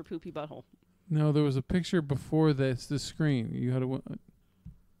cool. Mr. Poopy Butthole. No, there was a picture before this. The screen. You had to.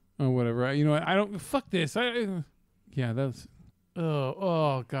 Oh, whatever. You know what? I don't. Fuck this. Yeah, that's.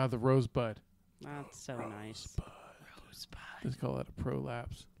 Oh, God, the rosebud. That's so nice. Rosebud. Let's call that a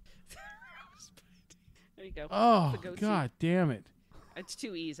prolapse. There you go. Oh, The goatee. God damn it. It's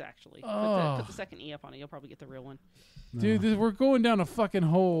 2 E's actually. Oh. Put the second E up on it. You'll probably get the real one. Dude, we're going down a fucking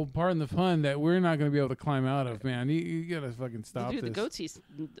hole, pardon the pun, that we're not going to be able to climb out of, man. You got to fucking stop Dude, this. the goatee's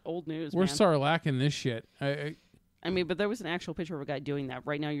old news. We're man. sarlacking this shit. I mean, but there was an actual picture of a guy doing that.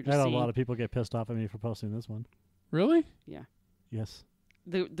 Right now, you're I just had a seeing lot of people get pissed off at me for posting this one. Really? Yes.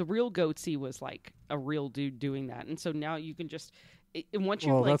 the real goatsy was like a real dude doing that, and so now you can just once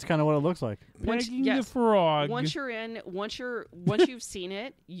you're Well, like that's kind of what it looks like. once, Pegging yes, the frog. once you're in, once you've seen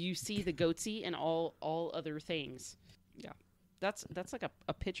it, you see the goatsy and all other things. Yeah, that's like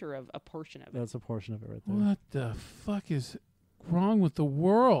a picture of a portion of it. That's a portion of it right there. What the fuck is wrong with the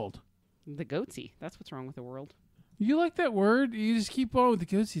world? The goatsy. That's what's wrong with the world. You like that word? You just keep on with the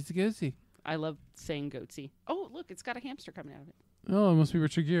goatsy. It's a goatsy. I love saying goatsy. Oh, look, it's got a hamster coming out of it. Oh, it must be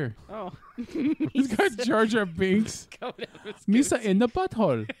Richard Gere. Oh, He's got Jar Jar Binks. coming out of his Misa goatee. in the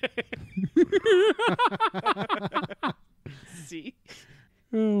butthole. See,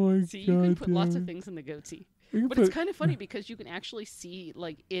 Oh my see, god. you can put lots of damn. things in the goatsy. You can But it's put- kind of funny because you can actually see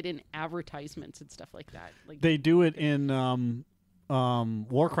like it in advertisements and stuff like that. Like They do it in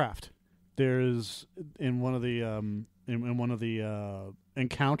Warcraft. There's in one of the in one of the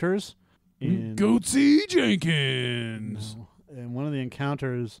encounters in Goatsy Jenkins. No. In one of the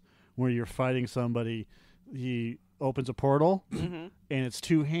encounters where you're fighting somebody, he opens a portal Mhm. and it's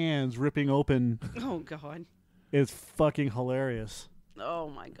two hands ripping open. Oh God. It's fucking hilarious. Oh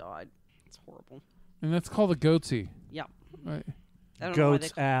my God. It's horrible. And that's called a goatsy. Yeah. Right. I don't know why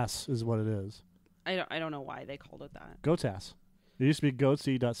Goat's ass is what it is. I don't know why they called it that. Goat's ass. It used to be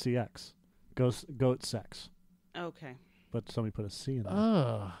goatsy.cx. Goat sex. Okay. But somebody put a C in there.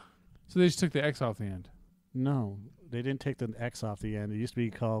 Oh. So they just took the X off the end. No, they didn't take the X off the end. It used to be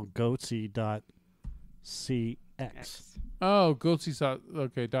called goatsy.cx. X. Oh, goatsy.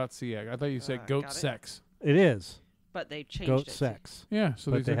 Okay, .cx. I thought you said goat got it. sex. It is But they changed goat it. sex. Yeah,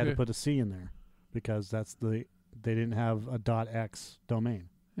 so But they took had to it- put a C in there because that's they didn't have a .x domain.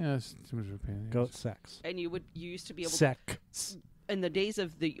 Yeah, it's too much of a pain. in the Goat ass. sex. And you used to be able to, Sex. in the days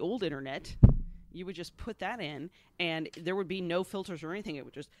of the old internet, you would just put that in and there would be no filters or anything. It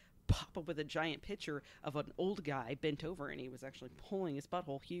would just pop up with a giant picture of an old guy bent over and he was actually pulling his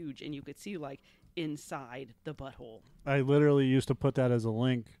butthole huge and you could see like inside the butthole. I literally used to put that as a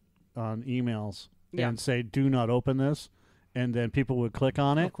link on emails Yeah. and say, "Do not open this," and then people would click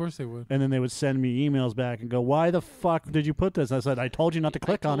on Of it, course they would. and then they would send me emails back and go, "Why the fuck did you put this?" I said, "I told you not to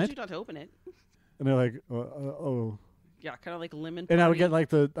click on I it," told you not to open it. and they're like, "Oh." Yeah, kind of like lemon. And I would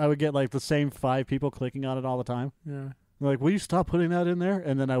Party. get like the same 5 people clicking on it all the time. Yeah. They're like, "Will you stop putting that in there?"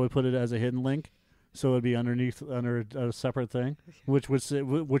 And then I would put it as a hidden link, so it'd be under a separate thing, which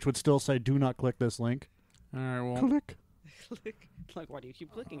would still say, "Do not click this link." All right, well, Click. Like, why do you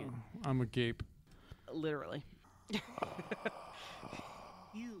keep clicking it? I'm a gape. Literally.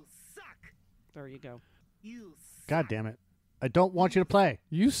 You suck. There you go. You suck. God damn it! I don't want you to play.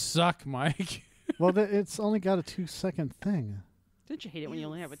 You suck, Mike. Well, it's only got a 2-second thing. Didn't you hate it when you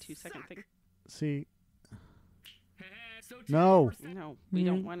only have a 2-second thing? See, So no. No, we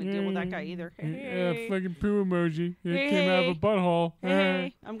don't want to deal with that guy either. Yeah, Hey, fucking poo emoji. It Hey, came out of hey. a butthole.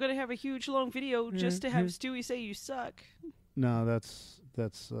 hey, I'm gonna have a huge long video just to have Stewie say you suck. No, that's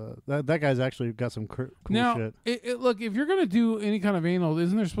that guy's actually got some cool Now, shit. look, if you're gonna do any kind of anal,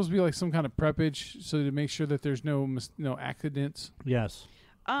 isn't there supposed to be like some kind of preppage so to make sure that there's no accidents? Yes.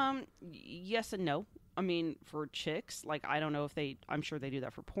 Yes and no. I mean, for chicks, like I don't know if I'm sure they do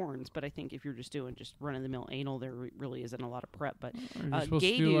that for porns, but I think if you're just doing just run of the mill anal, there really isn't a lot of prep. But Are you supposed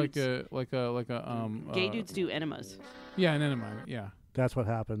gay to do dudes, like a gay dudes do enemas. Yeah, an enema. Yeah. That's what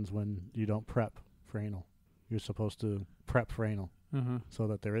happens when you don't prep for anal. You're supposed to prep for anal Uh-huh. so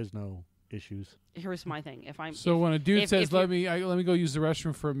that there is no issues. Here's my thing: if I'm So when a dude if says, you're- let me go use the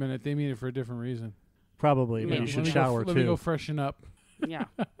restroom for a minute," they mean it for a different reason. Probably, but Maybe. you should Let me shower Let me go too. freshen up.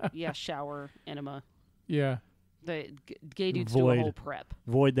 yeah, shower, enema. Yeah, The gay dudes do a whole prep.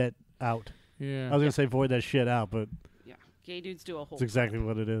 Void that out. yeah. I was gonna say void that shit out, but Yeah, gay dudes do a whole. it's exactly prep.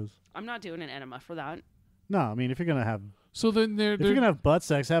 what it is. I'm not doing an enema for that. No, I mean if you're gonna have So then if you're gonna have butt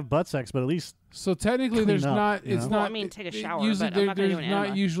sex, but at least so technically clean there's up, not. you It's know? not. Well, I mean, take a it- shower, Usually but I'm not gonna do there's an not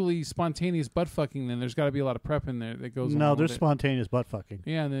enema. usually spontaneous butt fucking. Then there's got to be a lot of prep in there that goes. no, along there's with it. spontaneous butt fucking.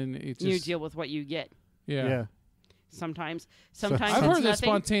 Yeah, and then it's You just deal with what you get. yeah. Sometimes So- it's I've heard that nothing.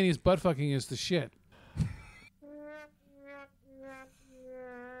 spontaneous butt fucking is the shit.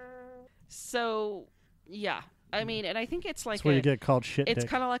 So yeah, I mean, and I think it's like That's where you get called shit it's dick.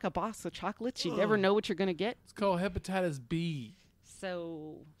 kind of like a box of chocolates. You never know what you're gonna get. It's called hepatitis B.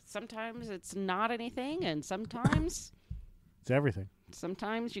 So sometimes it's not anything, and sometimes It's everything.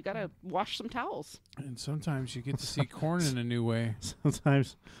 you gotta wash some towels. And sometimes you get to see corn in a new way.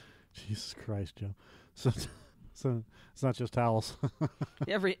 Sometimes, Jesus Christ, Joe. So it's not just towels.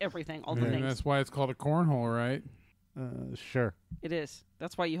 Everything, all the And things. that's why it's called a cornhole, right? Sure. It is.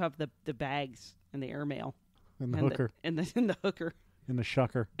 That's why you have the bags and the airmail And the and hooker. and the hooker And the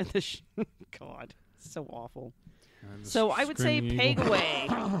shucker. and the God, so awful. And the So I would say screaming peg eagle. away,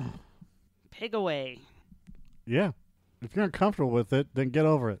 peg away. Yeah. If you're uncomfortable with it, then get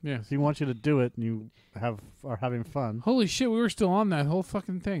over it. Yeah. If he wants you to do it and you are having fun. Holy shit, we were still on that whole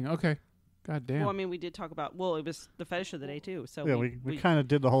fucking thing. Okay. God damn. Well, I mean, we did talk about. Well, it was the fetish of the day too. So Yeah, we kind of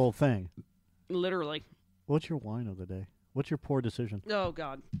did the whole thing. literally. What's your wine of the day? What's your poor decision? Oh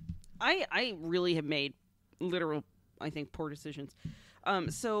God, I really have made literal, I think, poor decisions.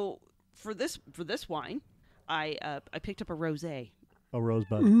 So for this wine, I picked up a rosé. A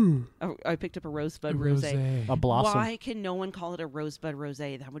rosebud. I picked up a rosebud A rosé. A blossom. Why can no one call it a rosebud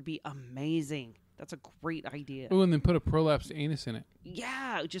rosé? That would be amazing. That's a great idea. Oh, and then put a prolapsed anus in it.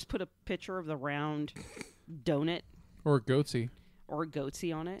 Yeah, just put a picture of the round donut Or a goatsy. or a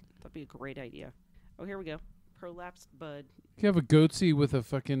goatsy on it. That'd be a great idea. Oh, here we go. Prolapsed bud. You have a goatsy with a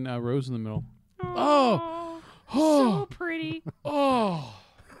fucking rose in the middle. Oh, so pretty. Oh.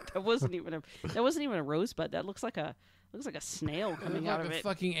 That wasn't even a rosebud. That looks like a snail coming out Like of a it.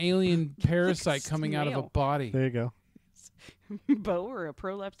 fucking alien parasite coming out of a snail. body. There you go. Bow or a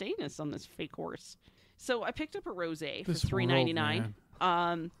prolapsed anus on this fake horse. So I picked up a rosé for This world, $3.99.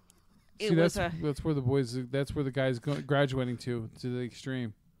 man. It See, was that's where the boys. That's where the guys graduating to the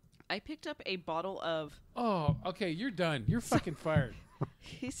extreme. I picked up a bottle of. Oh, okay. You're done. You're fucking fired.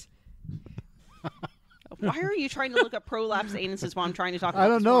 He's. Why are you trying to look up prolapsed anuses while I'm trying to talk about I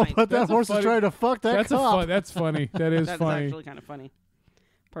don't this know, wine? but that That's a horse funny- is trying to fuck that cop. That's funny. That is That's funny. actually kind of funny.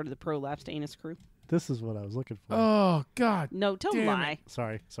 Part of the prolapsed anus crew. This is what I was looking for. Oh God. No, don't Damn lie.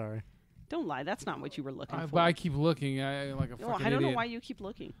 Sorry. Don't lie. That's not what you were looking I, for. but I keep looking. I like a Well, fucking I don't idiot. know why you keep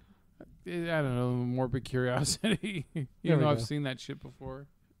looking. I don't know. Morbid curiosity. There Even we though I've go. seen that shit before.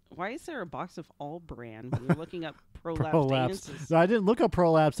 Why is there a box of All Brand when you're looking up prolapsed Prolapse. anuses? No, I didn't look up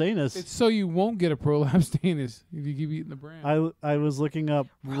prolapse anus. It's so you won't get a prolapsed anus if you keep eating the brand. I was looking up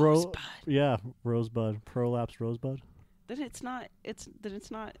Rosebud. rosebud, prolapse rosebud. Then it's not.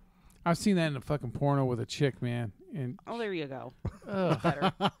 Not. I've seen that in a fucking porno with a chick, man. And Oh, there you go. ugh.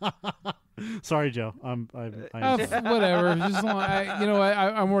 Better. Sorry, Joe. I'm Whatever. Just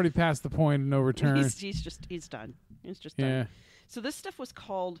I'm already past the point of no return. He's done. He's just done. Yeah. So this stuff was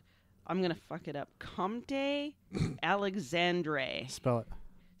called. I'm gonna fuck it up. Comte Alexandre. spell it.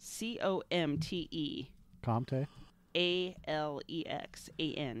 Comte Comte.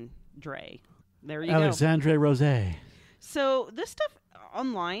 Alexan Dre. There you go. Alexandre Rosé. So this stuff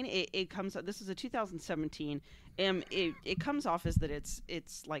online, it comes. This is a 2017. It comes off as that it's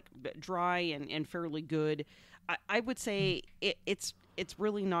like dry and fairly good. I would say it's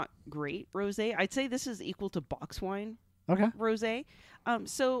really not great rosé. I'd say this is equal to box wine Okay. rosé.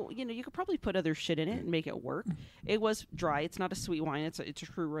 So you could probably put other shit in it and make it work. It was dry. It's not a sweet wine. It's a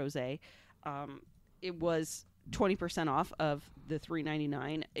true rosé. It was 20% off of the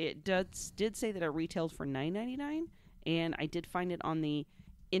 $3.99. It did say that it retailed for $9.99, and I did find it on the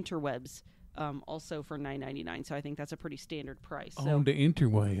interwebs also for $9.99. So I think that's a pretty standard price. So On the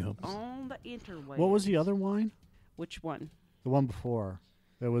interwebs. on the interwebs. What was the other wine? Which one? The one before.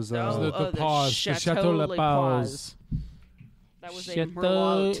 It was The the pause. The Chateau Le Pause. That was a Chateau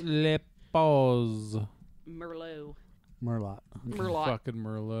Merlot. Le Pause. Merlot. Merlot. Merlot. Fucking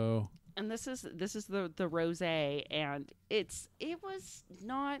Merlot. And this is the rosé, and it was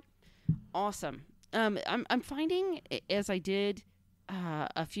not awesome. I'm finding as I did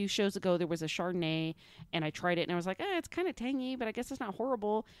a few shows ago, there was a Chardonnay, and I tried it, and I was like, it's kind of tangy, but I guess it's not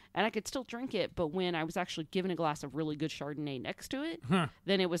horrible, and I could still drink it. But when I was actually given a glass of really good Chardonnay next to it,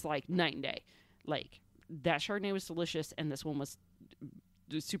 then it was like night and day. Like, that Chardonnay was delicious, and this one was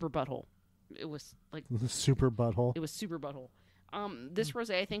super butthole. It was like super butthole. It was super butthole. This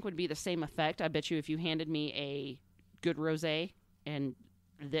rosé, I think, would be the same effect. I bet you if you handed me a good rosé and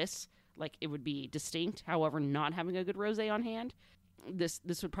this, like, it would be distinct. However, not having a good rosé on hand, this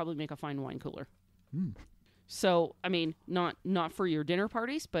would probably make a fine wine cooler. So, I mean, not for your dinner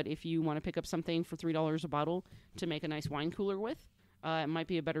parties, but if you want to pick up something for $3 a bottle to make a nice wine cooler with, it might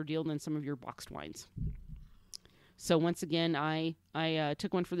be a better deal than some of your boxed wines. So once again, I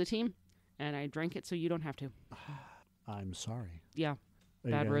took one for the team, and I drank it so you don't have to. I'm sorry. Yeah, Are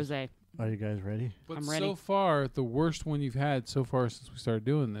bad you guys- rosé. Are you guys ready? But I'm ready. so far, the worst one you've had so far since we started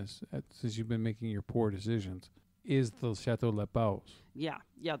doing this, since you've been making your poor decisions, is the Chateau Le Paus. Yeah,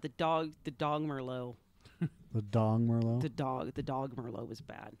 the dog Merlot. The Dong Merlot. The dog Merlot was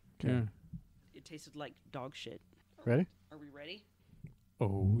bad. Okay. Yeah. It tasted like dog shit. Ready? Are we ready?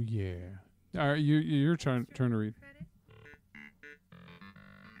 Oh, yeah. All right, your turn to read.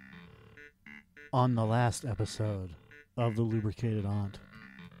 On the last episode of The Lubricated Aunt,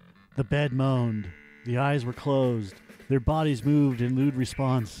 the bed moaned, the eyes were closed, their bodies moved in lewd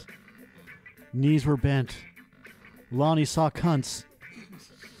response. Knees were bent. Lonnie saw cunts,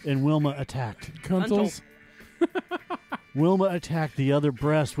 and Wilma attacked. Cuntles. Wilma attacked the other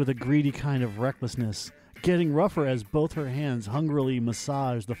breast with a greedy kind of recklessness, getting rougher as both her hands hungrily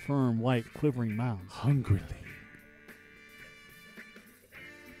massaged the firm, white, quivering mounds. Hungrily.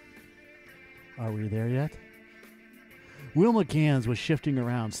 Are we there yet? Wilma Gans was shifting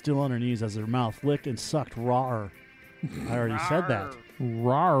around, still on her knees, as her mouth licked and sucked raw. I already said that.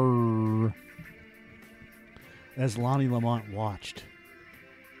 Rawr. As Lonnie Lamont watched.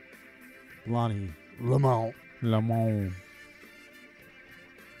 Lonnie Lamont. Lamont.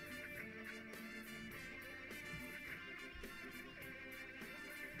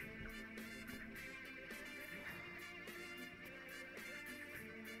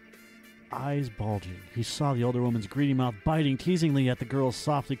 Eyes bulging, he saw the older woman's greedy mouth biting teasingly at the girl's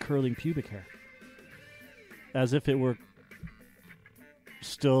softly curling pubic hair. As if it were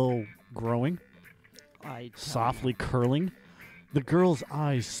still growing, softly curling. The girl's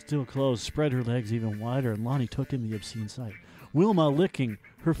eyes, still closed, spread her legs even wider, and Lonnie took in the obscene sight. Wilma licking,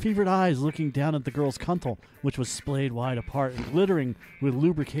 her fevered eyes looking down at the girl's cuntle, which was splayed wide apart and glittering with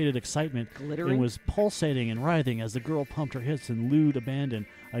lubricated excitement, Glittering? and was pulsating and writhing as the girl pumped her hips in lewd abandon.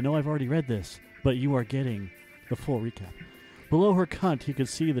 I know I've already read this, but you are getting the full recap. Below her cunt, he could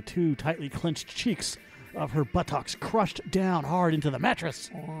see the two tightly clenched cheeks of her buttocks crushed down hard into the mattress.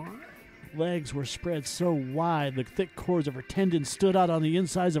 Legs were spread so wide the thick cords of her tendons stood out on the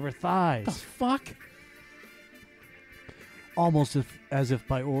insides of her thighs. The fuck? Almost as if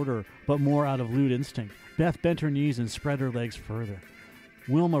by order, but more out of lewd instinct. Beth bent her knees and spread her legs further.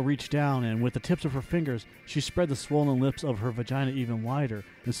 Wilma reached down, and with the tips of her fingers, she spread the swollen lips of her vagina even wider,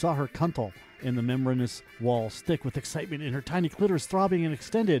 and saw her cuntle in the membranous walls thick with excitement, and her tiny clitoris throbbing and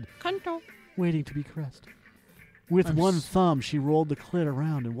extended, Cunto. waiting to be caressed. With I'm one s- thumb, she rolled the clit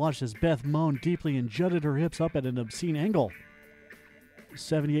around and watched as Beth moaned deeply and jutted her hips up at an obscene angle.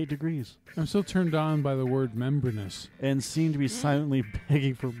 78 degrees. I'm so turned on by the word membranous. And seemed to be silently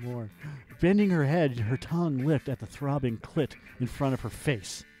begging for more. Bending her head, her tongue licked at the throbbing clit in front of her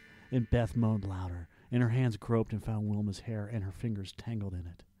face. And Beth moaned louder, and her hands groped and found Wilma's hair and her fingers tangled in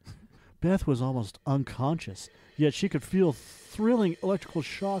it. Beth was almost unconscious, yet she could feel thrilling electrical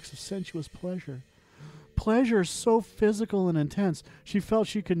shocks of sensuous pleasure. Pleasure so physical and intense, she felt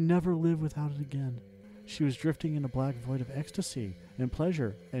she could never live without it again. She was drifting in a black void of ecstasy and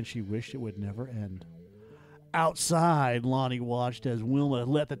pleasure, and she wished it would never end. Outside, Lonnie watched as Wilma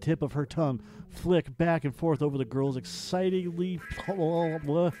let the tip of her tongue flick back and forth over the girl's excitingly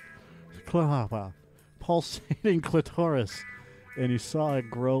pulsating clitoris, and he saw it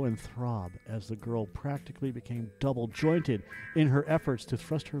grow and throb as the girl practically became double-jointed in her efforts to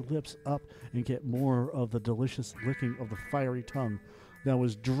thrust her lips up and get more of the delicious licking of the fiery tongue that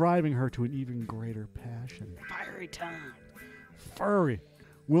was driving her to an even greater passion. Fiery tongue. Furry.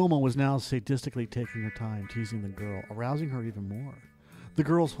 Wilma was now sadistically taking her time, teasing the girl, arousing her even more. The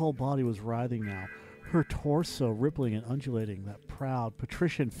girl's whole body was writhing now, her torso rippling and undulating, that proud,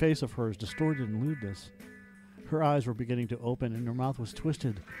 patrician face of hers distorted in lewdness. Her eyes were beginning to open, and her mouth was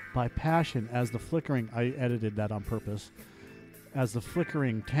twisted by passion as the flickering, I edited that on purpose, as the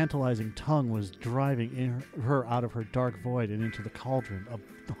flickering, tantalizing tongue was driving her out of her dark void and into the cauldron of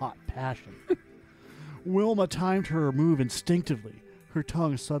hot passion. Wilma timed her move instinctively. her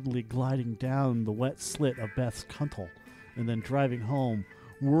tongue suddenly gliding down the wet slit of Beth's cuntle, and then driving home,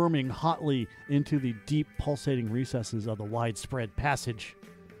 worming hotly into the deep pulsating recesses of the widespread passage.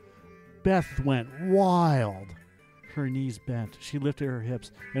 Beth went wild. Her knees bent. She lifted her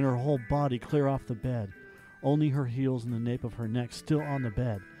hips and her whole body clear off the bed, only her heels and the nape of her neck still on the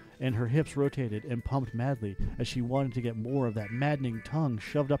bed, and her hips rotated and pumped madly as she wanted to get more of that maddening tongue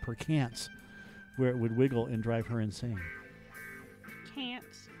shoved up her cants, where it would wiggle and drive her insane. Can't.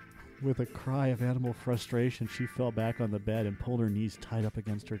 With a cry of animal frustration, she fell back on the bed and pulled her knees tight up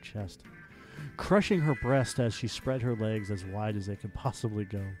against her chest, crushing her breast as she spread her legs as wide as they could possibly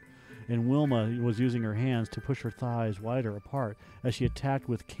go. And Wilma was using her hands to push her thighs wider apart as she attacked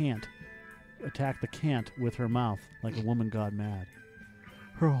the cant with her mouth like a woman gone mad.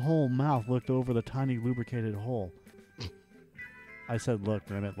 Her whole mouth looked over the tiny lubricated hole. I said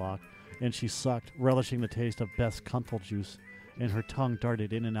looked, I meant locked. And she sucked, relishing the taste of Beth's cuntal juice, and her tongue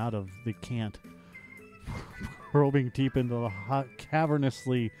darted in and out of the cant, probing deep into the hot,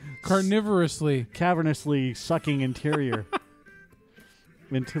 cavernously sucking interior.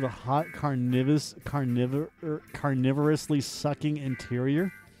 Into the hot, carnivorously sucking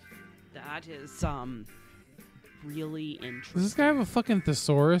interior. That is really interesting. Does this guy have a fucking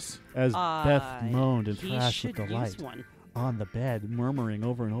thesaurus? As Beth moaned and he thrashed with should delight use one. on the bed, murmuring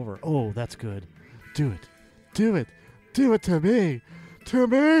over and over, "Oh, that's good. Do it. Do it. Do it to me. To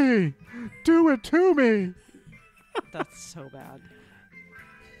me. Do it to me." That's so bad.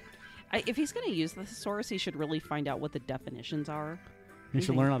 If he's going to use the thesaurus, he should really find out what the definitions are. You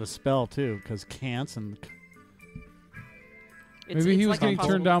should learn how to spell, too, because cants and Maybe he was like getting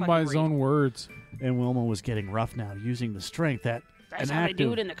impossible turned to down by fucking his read. own words. Wilma was getting rough now, using the strength that That's an how they do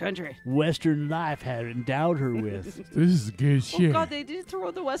active it in the country. Western life had endowed her with. This is good Oh shit. God, they did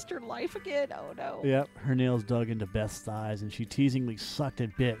throw the Western life again. Oh no. Yep, her nails dug into Beth's thighs, and she teasingly sucked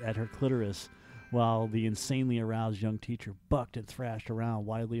and bit at her clitoris, while the insanely aroused young teacher bucked and thrashed around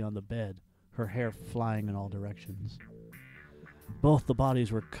wildly on the bed, her hair flying in all directions. Both the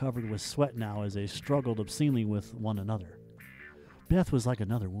bodies were covered with sweat now as they struggled obscenely with one another. Beth was like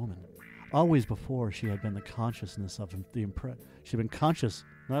another woman. Always before she had been the consciousness of the she'd been conscious,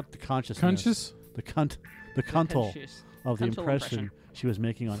 not the consciousness. Conscious? The cuntal of the Cuntal impression she was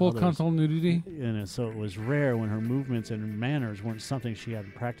making on Full others. console nudity? And so it was rare when her movements and manners weren't something she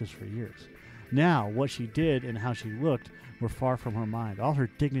hadn't practiced for years. Now, what she did and how she looked were far from her mind. All her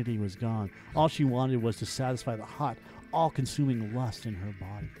dignity was gone. All she wanted was to satisfy the hot, all-consuming lust in her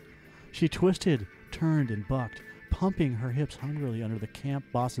body. She twisted, turned, and bucked, pumping her hips hungrily under the camp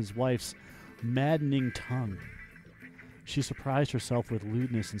boss's wife's maddening tongue. She surprised herself with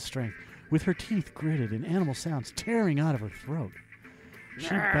lewdness and strength, with her teeth gritted and animal sounds tearing out of her throat. She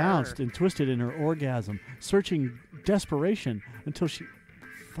bounced and twisted in her orgasm, searching desperation until she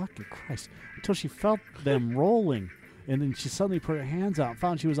felt them rolling, and then she suddenly put her hands out and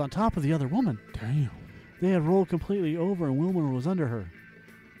found she was on top of the other woman. Damn. They had rolled completely over, and Wilmer was under her.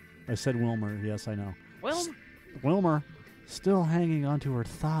 I said Wilmer, yes, I know. Well, Wilmer, still hanging onto her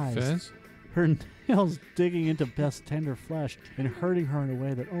thighs, Fez? her nails digging into Beth's tender flesh and hurting her in a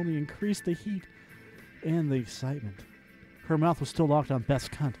way that only increased the heat and the excitement. Her mouth was still locked on Beth's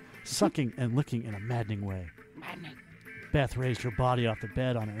cunt, sucking and licking in a maddening way. maddening. Beth raised her body off the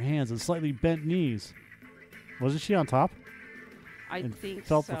bed on her hands and slightly bent knees. Wasn't she on top? I And think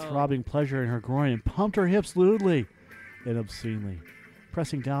felt so. the throbbing pleasure in her groin and pumped her hips lewdly and obscenely,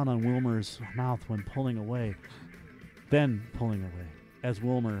 pressing down on Wilmer's mouth when pulling away, as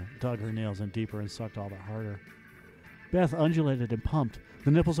Wilmer dug her nails in deeper and sucked all the harder. Beth undulated and pumped,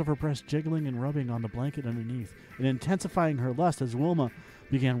 the nipples of her breast jiggling and rubbing on the blanket underneath, and intensifying her lust as Wilma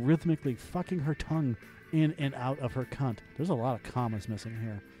began rhythmically fucking her tongue in and out of her cunt. There's a lot of commas missing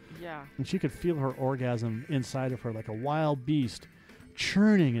here. Yeah. And she could feel her orgasm inside of her like a wild beast,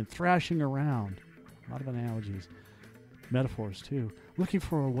 churning and thrashing around. A lot of analogies. Metaphors, too. Looking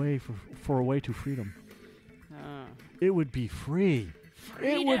for a way to freedom. It would be free.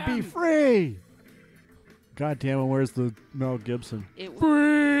 It would be free! God damn it, where's the Mel Gibson?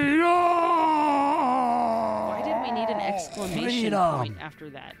 Freedom! Why did we need an exclamation Freedom! point after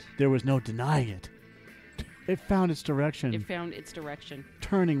that? There was no denying it. It found its direction, It found its direction.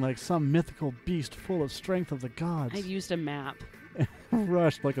 turning like some mythical beast full of strength of the gods. I used a map.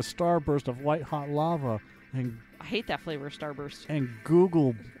 Rushed like a starburst of white-hot lava and I hate that flavor of Starburst.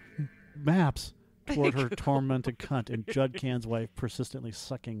 Google Maps toward her tormented cunt and Judd Can's wife persistently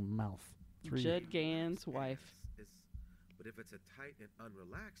sucking mouth. 3. Judd Gann's wife. But if it's a tight and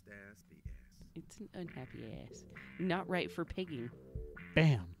unrelaxed ass, the ass. It's an unhappy ass. Not right for pegging.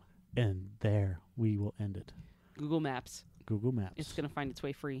 Bam! And there we will end it. Google Maps. Google Maps. It's going to find its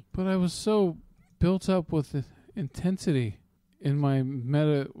way free. But I was so built up with the intensity in my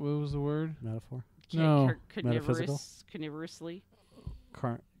meta. What was the word? Metaphor. No. Metaphysical? Carnivorously?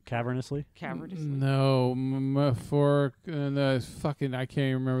 Cavernously. Cavernously? No, metaphoric. Fucking, I can't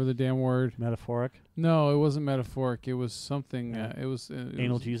even remember the damn word. Metaphoric. No, it wasn't metaphoric. It was something. Yeah. It was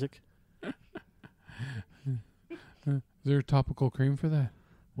Analgesic. Is there a topical cream for that?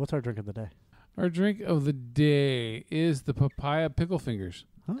 What's our drink of the day? Our drink of the day is the papaya pickle fingers.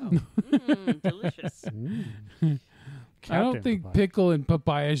 Oh. Delicious. I don't think papaya. pickle and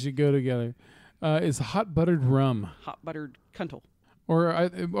papaya should go together. It's hot buttered rum. Hot buttered cuntle. Or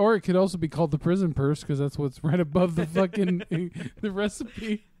it could also be called the prison purse because that's what's right above the fucking the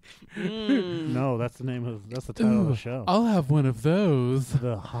recipe. No, that's the title of the show. I'll have one of those.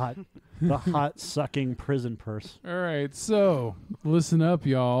 The hot sucking prison purse. All right, so listen up,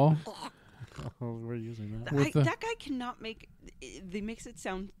 y'all. Oh, we're using that. With That guy cannot make. They makes it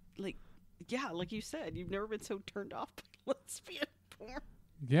sound like, yeah, like you said, you've never been so turned off by lesbian porn.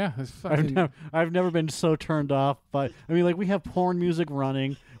 Yeah, it's fucking. I've never been so turned off by. I mean, like we have porn music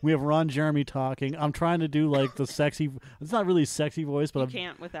running. We have Ron Jeremy talking. I'm trying to do like the sexy. It's not really sexy voice, but You I'm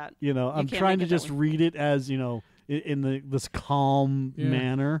can't with that. You know, I'm can't trying to make it that just way. read it as in this calm Yeah.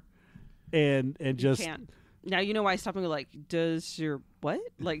 manner, and You just can't. Now you know why I stopped and go like, does your what?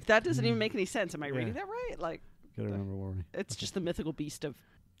 Like that doesn't even make any sense. Am I reading that right? Like gotta remember where we it's just the mythical beast of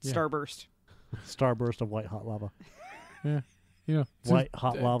Yeah. Starburst. starburst of white hot lava. Yeah, you know, White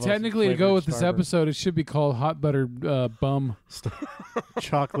hot lava. Technically, to go flavored with this Starburst. episode, it should be called hot buttered bum.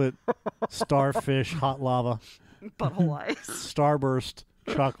 Chocolate starfish hot lava Butthole eyes. starburst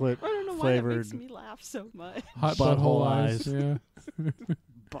chocolate I don't know why that flavored makes me laugh so much. Hot Butthole butthole eyes. eyes. Yeah.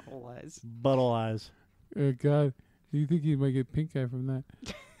 Butthole eyes. buttle eyes. God, do you think you might get pink eye from that?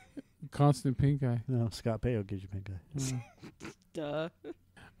 Constant pink eye. No, Scott Baio gives you pink eye. Duh.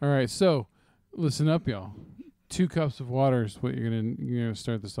 All right, so listen up, y'all. 2 cups of water is what you're gonna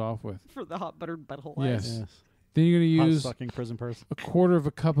start this off with. For the hot buttered butthole Yes. eyes. Yes. Then you're gonna Hot use sucking prison purse. a quarter of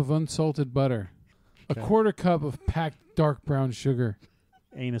a cup of unsalted butter, Okay. a quarter cup of packed dark brown sugar,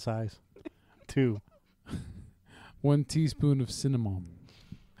 Anus eyes. 2. 1 teaspoon of cinnamon,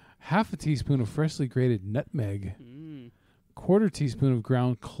 half a teaspoon of freshly grated nutmeg, quarter teaspoon of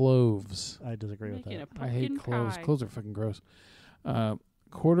ground cloves. I disagree with Making that. a I hate pumpkin cloves. pie. Cloves are fucking gross.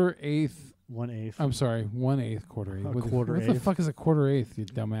 Quarter eighth. 1/8. I'm sorry, 1/8 quarter eighth. A What quarter the eighth. fuck is a quarter eighth, you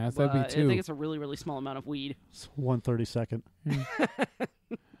dumbass? That'd I be 2. think it's a really, really small amount of weed. It's 1/32.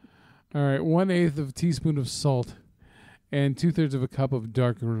 All right, 1/8 of a teaspoon of salt, and 2/3 of a cup of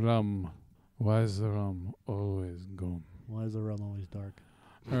dark rum. Why is the rum always gone? Why is the rum always dark?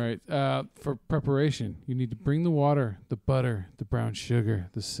 All right, for preparation, you need to bring the water, the butter, the brown sugar,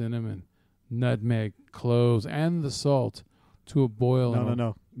 the cinnamon, nutmeg, cloves, and the salt to a boil.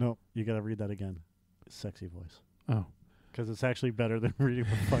 No. You got to read that again. Sexy voice. Oh. Because it's actually better than reading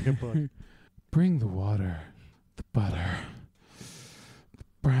the fucking book. Bring the water, the butter, the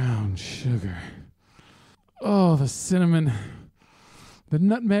brown sugar. Oh, the cinnamon, the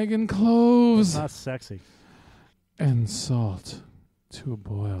nutmeg and It's cloves, not sexy. and salt to a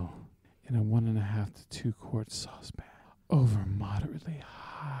boil in a 1.5 to 2 quart saucepan over moderately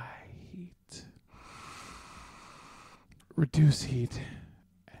high heat. Reduce heat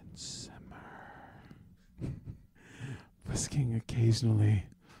and simmer. Whisking occasionally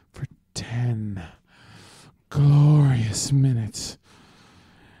for 10 glorious minutes.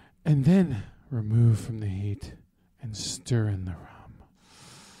 And then remove from the heat and stir in the rum.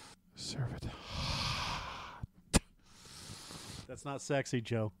 Serve it hot That's not sexy,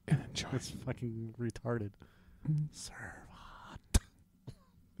 Joe. and enjoy. It's fucking retarded. Serve.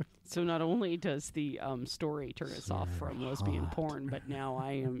 So not only does the story turn us off from lesbian porn, but now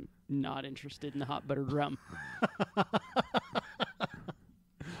I am not interested in the hot buttered rum.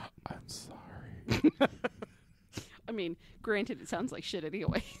 I'm sorry. I mean, granted, it sounds like shit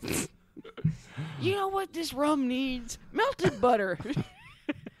anyway. You know what this rum needs? Melted butter.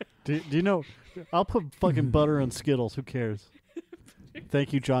 Do you know? I'll put fucking butter on Skittles. Who cares?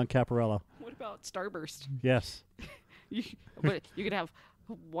 Thank you, John Caparella. What about Starburst? Yes. You could have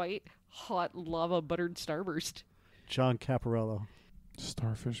white, hot, lava buttered Starburst John Caparella.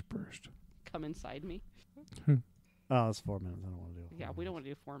 Starfish burst. come inside me. Oh, it's 4 minutes. I don't want to do it. Yeah, we don't want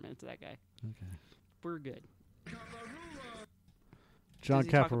to do 4 minutes of that guy. Okay. We're good. John Does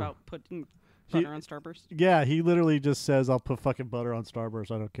he talk Caparella. about putting butter on Starburst? Yeah, he literally just says, "I'll put fucking butter on Starburst.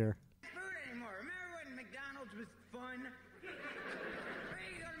 I don't care." Food anymore. Remember when McDonald's was fun? Hey,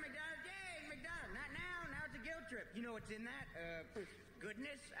 you go to McDonald's? Yay, McDonald's. Not now. Now it's a guilt trip. You know what's in that?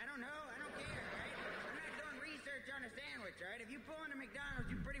 Goodness? I don't know. I don't care, right? I'm not doing research sandwich on a sandwich, all right? If you pull into McDonald's,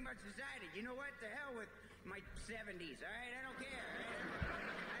 you pretty much decided, you know what? The hell with my 70s, all right? I don't care. All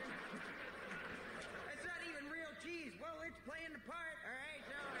right? That's not even real cheese. Well, it's playing the part, all right?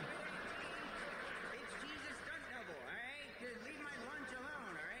 So if it ain't cheese, it's cheese's stunt double, all right? Just leave my lunch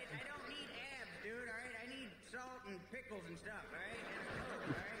alone, all right? I don't need abs, dude, all right? I need salt and pickles and stuff, all right? And a Coke,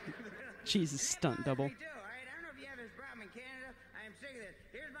 all right? Jesus, stunt double. Me too, all right? I don't know if you have this problem in Canada. I am sick of this.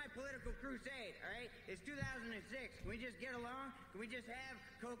 Here's my political crusade, all right? It's 2006. Can we just get along? Can we just have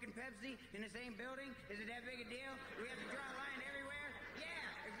Coke and Pepsi in the same building? Is it that big a deal? Do we have to draw a line everywhere?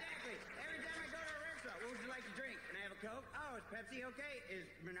 Yeah, exactly. Every time I go to a restaurant, what would you like to drink? Can I have a Coke? Oh, is Pepsi okay? Is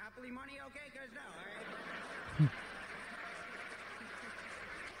Monopoly money okay? Because no, all right?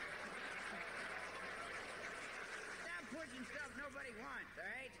 Stop pushing stuff nobody wants, all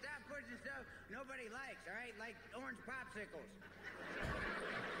right? Stop pushing stuff nobody likes, all right? Like orange popsicles.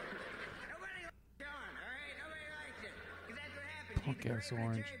 Nobody likes John, all right? Nobody likes it. Because that's what happens. You eat the Punk-ass grape and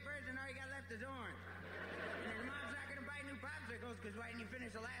orange. the cherry first, and all you got left is orange. And your mom's not going to buy new popsicles because why didn't you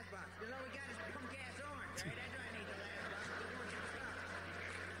finish the last box? Because all we got is punk-ass orange, all right? That's why I need the last box. There's more good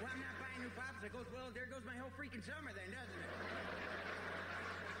stuff. Well, I'm not buying new popsicles. Well, there goes my whole freaking summer then, doesn't it?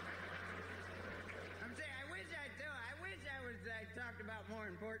 I'm saying, I wish I talked about more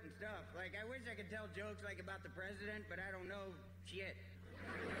important stuff. Like, I wish I could tell jokes like about the president, but I don't know shit.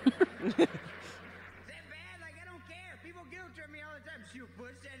 Is that bad? Like, I don't care. People guilt trip me all the time. See what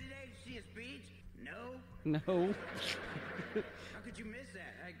Bush said today? Did you see his speech? No. No. How could you miss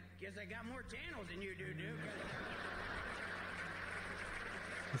that? I guess I got more channels than you do, dude.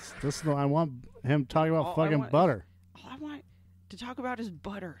 I want him talking about All I fucking want is- butter. All I want to talk about is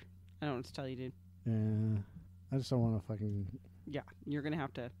butter. I don't know what to tell you, dude. Yeah. I just don't want to fucking Yeah, you're going to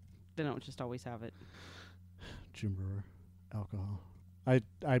have to. They don't just always have it. Jim Brewer alcohol.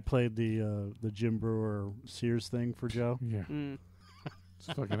 I played the Jim Brewer Sears thing for Joe. Yeah, Mm. it's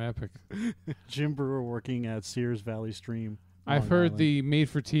fucking epic. Jim Brewer working at Sears Valley Stream. I've Long heard Island. the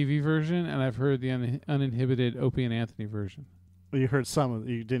made-for-TV version, and I've heard the uninhibited Opie and Anthony version. Well, you heard some of.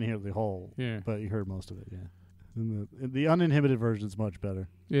 You didn't hear the whole. Yeah. But you heard most of it. Yeah. And the uninhibited version is much better.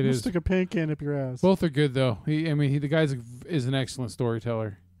 It We'll is. Stick a paint can up your ass. Both are good, though. The guy is an excellent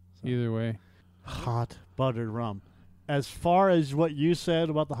storyteller. Either way. Hot buttered rum. As far as what you said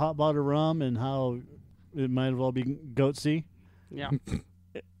about the hot buttered rum and how it might as well be goatsy, Yeah.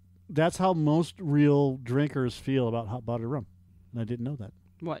 that's how most real drinkers feel about hot buttered rum. And I didn't know that.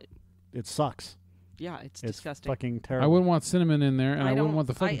 What? It sucks. Yeah, it's It's disgusting. fucking terrible. I wouldn't want cinnamon in there, and I wouldn't don't- want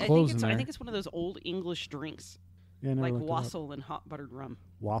the fucking I cloves think in there. I think it's one of those old English drinks, Yeah, I never like looked it up. wassail and hot buttered rum.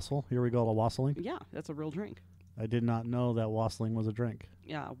 Wassail? Here we go to wassailing. Yeah, that's a real drink. I did not know that wassailing was a drink.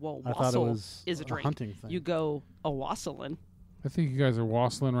 Yeah, well, I thought it wassail was is a drink. hunting thing. You go a wassailing. I think you guys are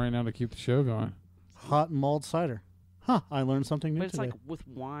wassailing right now to keep the show going. Hot mulled cider. Huh, I learned something new But it's today. like with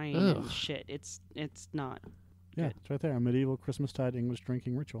wine Ugh. and shit. It's not. Yeah, good. it's right there. A medieval Christmastide English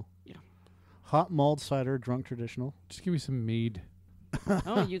drinking ritual. Yeah. Hot mulled cider, drunk traditional. Just give me some mead.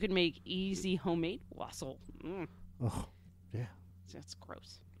 Oh, you can make easy homemade wassail. Mm, Oh, yeah. that's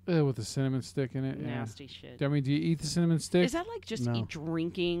gross. With a cinnamon stick in it. Yeah. Nasty shit. I mean, do you eat the cinnamon stick? Is that like just No.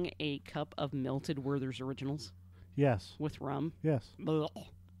 drinking a cup of melted Werther's Originals Yes. with rum? Yes. Blech.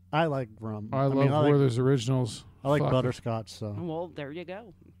 I like rum. I love mean, I like, Werther's Originals. I like Fuck. butterscotch, so. Well, there you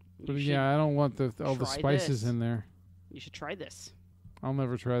go. But You yeah, I don't want all the try spices this. in there. You should try this. I'll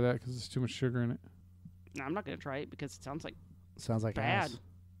never try that because there's too much sugar in it. No, I'm not going to try it because it sounds like Sounds like bad. ass.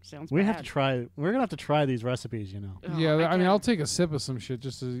 Sounds We bad. have to try. We're gonna have to try these recipes. You know. Ugh, Yeah, I mean, can't- I'll take a sip of some shit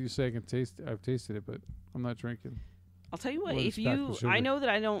just so you say I can taste. I've tasted it, but I'm not drinking. I'll tell you what. What If is back you, with sugar? I know that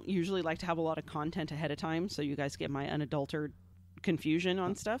I don't usually like to have a lot of content ahead of time, so you guys get my unadulterated confusion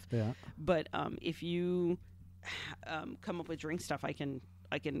on stuff. Yeah. But if you come up with drink stuff, I can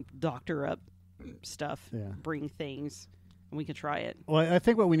doctor up stuff, Yeah. bring things, and we can try it. Well, I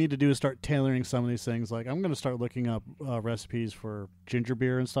think what we need to do is start tailoring some of these things. Like, I'm going to start looking up recipes for ginger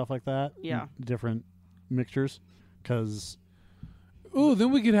beer and stuff like that. Yeah. Different mixtures. Because, Ooh,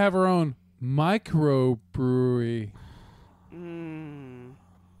 then we could have our own microbrewery.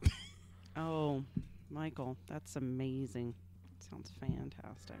 Oh, Michael, that's amazing. Sounds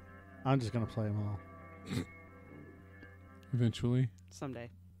fantastic. I'm just going to play them all. Eventually. Someday.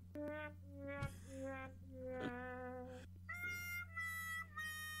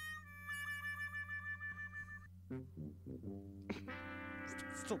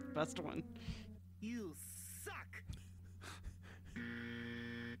 Still the best one. You suck.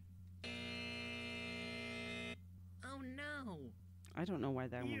 Oh no. I don't know why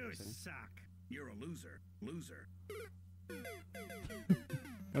that one You was in. suck. You're a loser.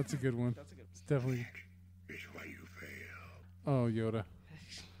 That's a good one. It's definitely. Is what you Oh, Yoda.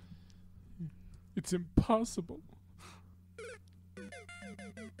 It's impossible.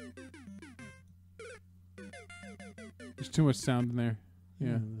 There's too much sound in there.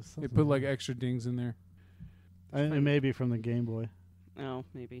 Yeah. there's They something put like there. extra dings in there. It may be from the Game Boy. Oh,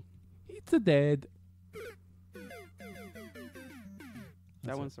 maybe. It's a dead.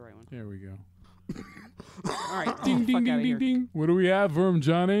 That one's the right one. There we go. All right. Ding, ding, fuck ding, outta ding, here. ding. What do we have for him,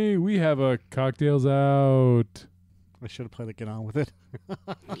 Johnny? We have a cocktails out. I should have played the Get On With It. Yes,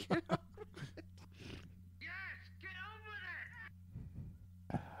 get over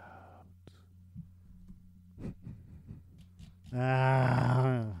there!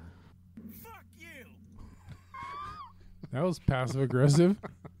 Ah. Fuck you! That was passive aggressive.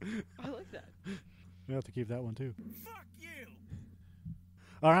 I like that. We have to keep that one too. Fuck you!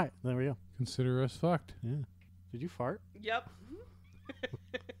 All right, there we go. Consider us fucked. Yeah. Did you fart? Yep.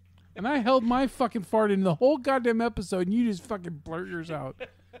 And I held my fucking fart in the whole goddamn episode, and you just fucking blurt yours out.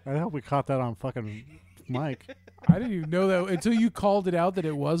 I hope we caught that on fucking mic. I didn't even know that until you called it out that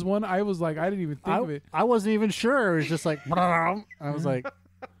it was one. I was like, I didn't even think of it. I wasn't even sure. It was just like, I was like,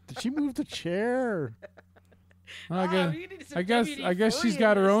 did she move the chair? Well, Oh, you need some I guess WD-40 she's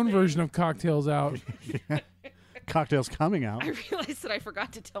got in her this own thing. version of cocktails out. Cocktails coming out. I realized that I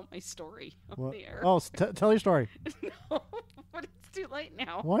forgot to tell my story on What? the air. Oh, tell your story. No, but it's too late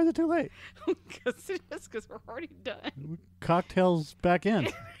now. Why is it too late? Because we're already done. Cocktails back in.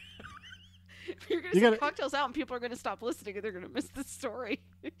 You're going to You say gotta- cocktails out and people are going to stop listening and they're going to miss the story.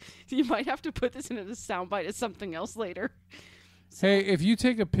 You might have to put this into the soundbite as something else later. Hey, if you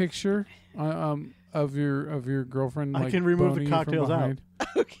take a picture of your girlfriend, I like, can remove the boning you from cocktails out. behind,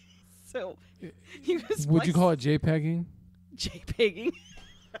 Okay, so you just would you call it JPEGing? JPEGing?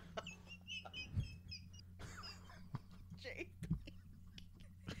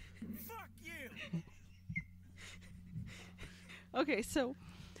 Fuck you! Okay, so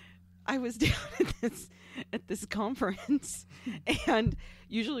I was down at this conference, and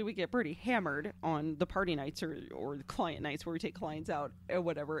usually we get pretty hammered on the party nights or the client nights where we take clients out or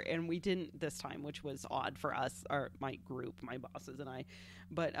whatever, and we didn't this time, which was odd for us, or my group, my bosses and I,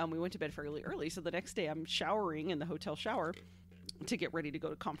 but we went to bed fairly early, so the next day I'm showering in the hotel shower to get ready to go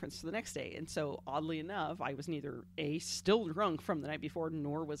to conference for the next day. And so oddly enough, I was neither still drunk from the night before,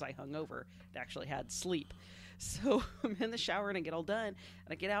 nor was I hungover. I actually had sleep. So I'm in the shower and I get all done and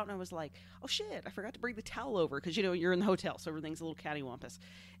I get out and I was like, oh shit, I forgot to bring the towel over. Cause you know, you're in the hotel. So everything's a little cattywampus.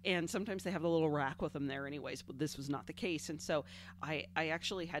 And sometimes they have the little rack with them there anyways, but this was not the case. And so I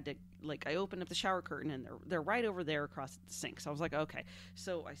actually had to, like, I opened up the shower curtain and they're right over there across the sink. So I was like, okay.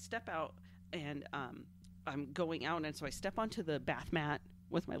 So I step out and, I'm going out, and so I step onto the bath mat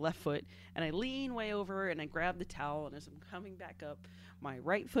with my left foot, and I lean way over, and I grab the towel, and as I'm coming back up, my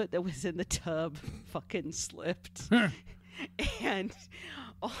right foot that was in the tub fucking slipped. And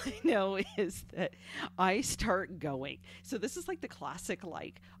all I know is that I start going. So this is like the classic,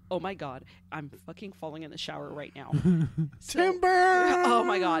 like, oh my God, I'm fucking falling in the shower right now. Timber! Oh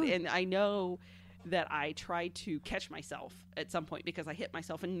my God. And I know that I tried to catch myself at some point because I hit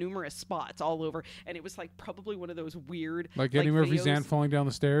myself in numerous spots all over, and it was like probably one of those weird, Like Eddie Murphy's videos. aunt falling down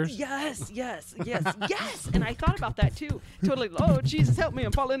the stairs? Yes. And I thought about that too. Totally. Oh Jesus, help me!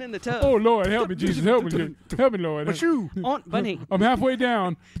 I'm falling in the tub. Oh, Lord, help me, Jesus, help me. Help me, Lord. Aunt Bunny. I'm halfway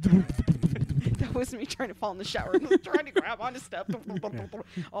down. That was me trying to fall in the shower, trying to grab onto stuff,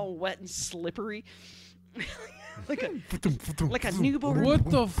 all wet and slippery. like a newborn, What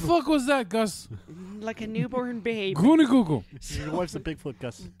the fuck was that, Gus? like a newborn babe. Goony Google. You watch the Bigfoot,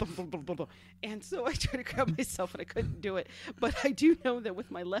 Gus. And so I tried to grab myself and I couldn't do it. But I do know that with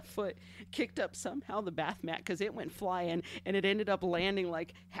my left foot kicked up somehow the bath mat because it went flying and it ended up landing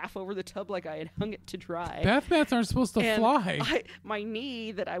like half over the tub like I had hung it to dry. Bath mats aren't supposed to And fly. my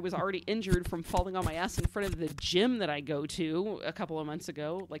knee that I was already injured from falling on my ass in front of the gym that I go to a couple of months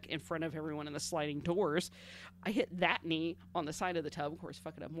ago, like in front of everyone in the sliding doors, I hit that knee on the side of the tub, of course,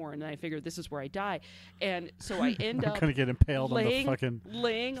 fucking up more, and then I figured this is where I die. And so I end I'm up gonna get impaled on the laying, fucking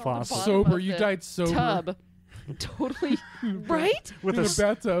laying on the faucet. bottom Sober, of you the died sober. tub. Totally. Right? with In a a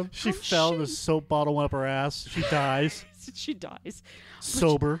bathtub. She Oh, fell. The shit. soap bottle went up her ass. She dies. She dies.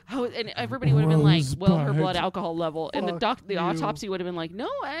 Sober. Oh, and everybody would have been like, well, her Rosebud. blood alcohol level. And Fuck the you. autopsy would have been like, no,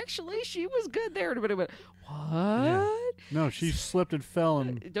 actually, she was good there. Everybody would what? No, she slipped and fell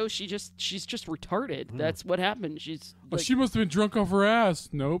and No, she's just retarded. That's what happened. She's Oh, like, she must have been drunk off her ass.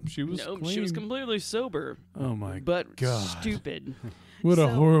 Nope, she was no, clean. she was completely sober, Oh, my but God. stupid. What a So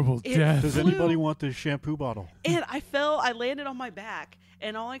horrible it death. Does flew- anybody want this shampoo bottle? And I landed on my back,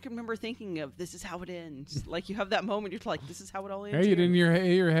 and all I can remember thinking of, this is how it ends. Like, you have that moment, you're like, this is how it all ends. Hey, you here. didn't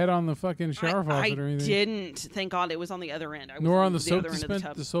hit your head on the fucking shower faucet or I anything? didn't. Thank God it was on the other end. I was Nor on the the soap other end of the dispenser,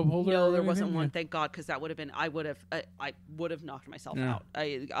 tub. the soap holder. No, or there wasn't anything? one. Yeah. Thank God, because that would have been. I would have knocked myself Yeah. out.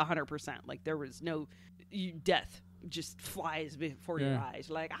 100%. Like, there was no death. Just flies before your Yeah. eyes.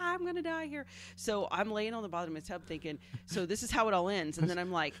 Like, I'm gonna die here. So I'm laying on the bottom of the tub thinking, so this is how it all ends. And then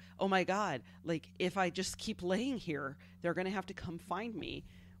I'm like, oh my God, like, if I just keep laying here, they're gonna have to come find me,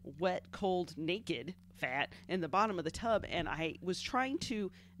 wet, cold, naked, fat, in the bottom of the tub. And I was trying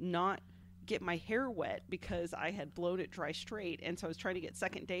to not get my hair wet because I had blown it dry straight, and so I was trying to get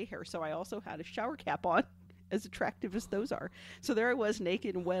second day hair. So I also had a shower cap on, as attractive as those are. So there I was,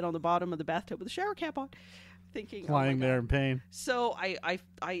 naked and wet on the bottom of the bathtub with a shower cap on, thinking, oh my Lying there God. in pain. So I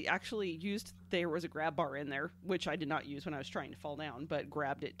actually used, there was a grab bar in there, which I did not use when I was trying to fall down, but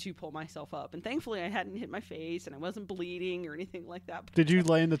grabbed it to pull myself up. And thankfully I hadn't hit my face and I wasn't bleeding or anything like that. Did you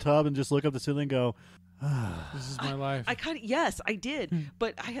lay in the tub and just look up the ceiling and go, This is my life. I kind of, yes, I did.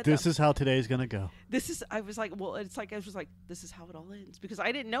 But I had this that, is how today's going to go? I was like, well, it's like, I was like, this is how it all ends. Because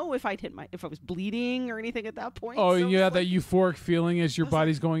I didn't know if if I was bleeding or anything at that point. Oh, So you it's had like, that euphoric feeling as your I was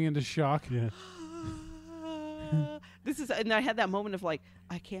body's going into shock. Yeah. this is, and I had that moment of like,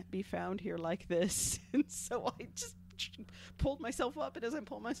 I can't be found here like this. And so I just pulled myself up, and as I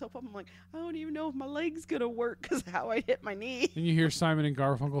pulled myself up, I'm like, I don't even know if my leg's gonna work because how I hit my knee. And you hear Simon and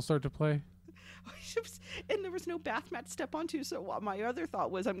Garfunkel start to play. And there was no bath mat to step onto, so my other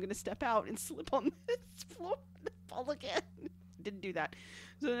thought was I'm gonna step out and slip on this floor and fall again. Didn't do that.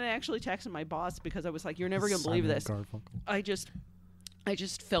 So then I actually texted my boss because I was like, you're never gonna believe Simon this. Garfunkel. I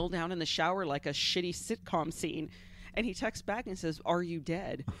just fell down in the shower like a shitty sitcom scene. And he texts back and says, are you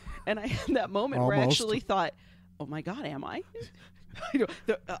dead? And I had that moment where I Almost. actually thought, oh my God, am I?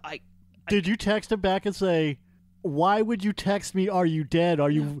 Did you text him back and say, why would you text me, are you dead?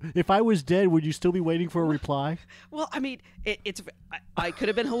 If I was dead, would you still be waiting for a reply? Well, I mean, I could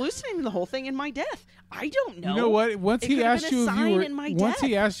have been hallucinating the whole thing in my death. I don't know. You know what? Once It he could have asked been a you if you sign were in my once he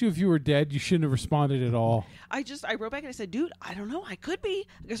death. asked you if you were dead, you shouldn't have responded at all. I wrote back and I said, dude, I don't know. I could be.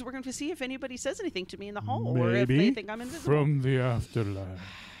 I guess we're going to see if anybody says anything to me in the hall or if they Maybe. think I'm invisible. From the afterlife.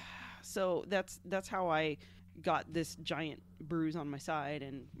 So that's how I got this giant bruise on my side,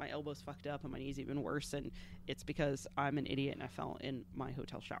 and my elbow's fucked up and my knee's even worse, and it's because I'm an idiot and I fell in my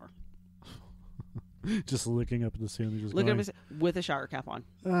hotel shower. Just looking up at the ceiling. Just Look at going, him with a shower cap on.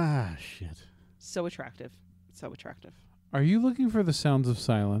 ah, shit. So attractive. So attractive. Are you looking for the sounds of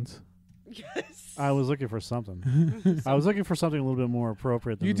silence? Yes. I was looking for something. I was looking for something a little bit more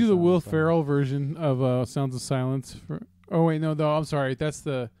appropriate than You the do the sound Will of silence. Ferrell version of Sounds of Silence. Oh wait, no, I'm sorry. That's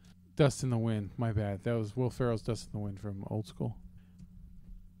the Dust in the Wind. My bad. That was Will Ferrell's Dust in the Wind from Old School.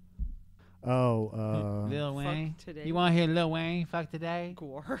 Oh, Lil Wayne. today. You want to hear Lil Wayne? Fuck today.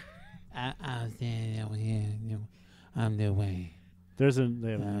 Gore. I'm standing over here. I'm Lil Wayne. there's a...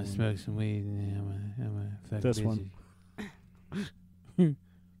 Smoke some weed and I'm a fuck This bitches. one.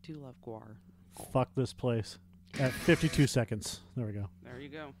 Do love Gore. Fuck this place. At 52 seconds. There we go. There you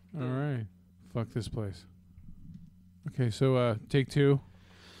go. All right. Fuck this place. Okay, so take two.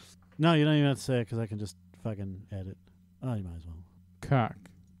 No, you don't even have to say it because I can just fucking edit. Oh, you might as well.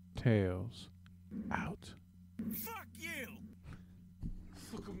 Cocktails out. Fuck you!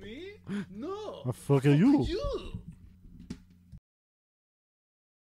 Fuck me? No. Oh, fuck you. You.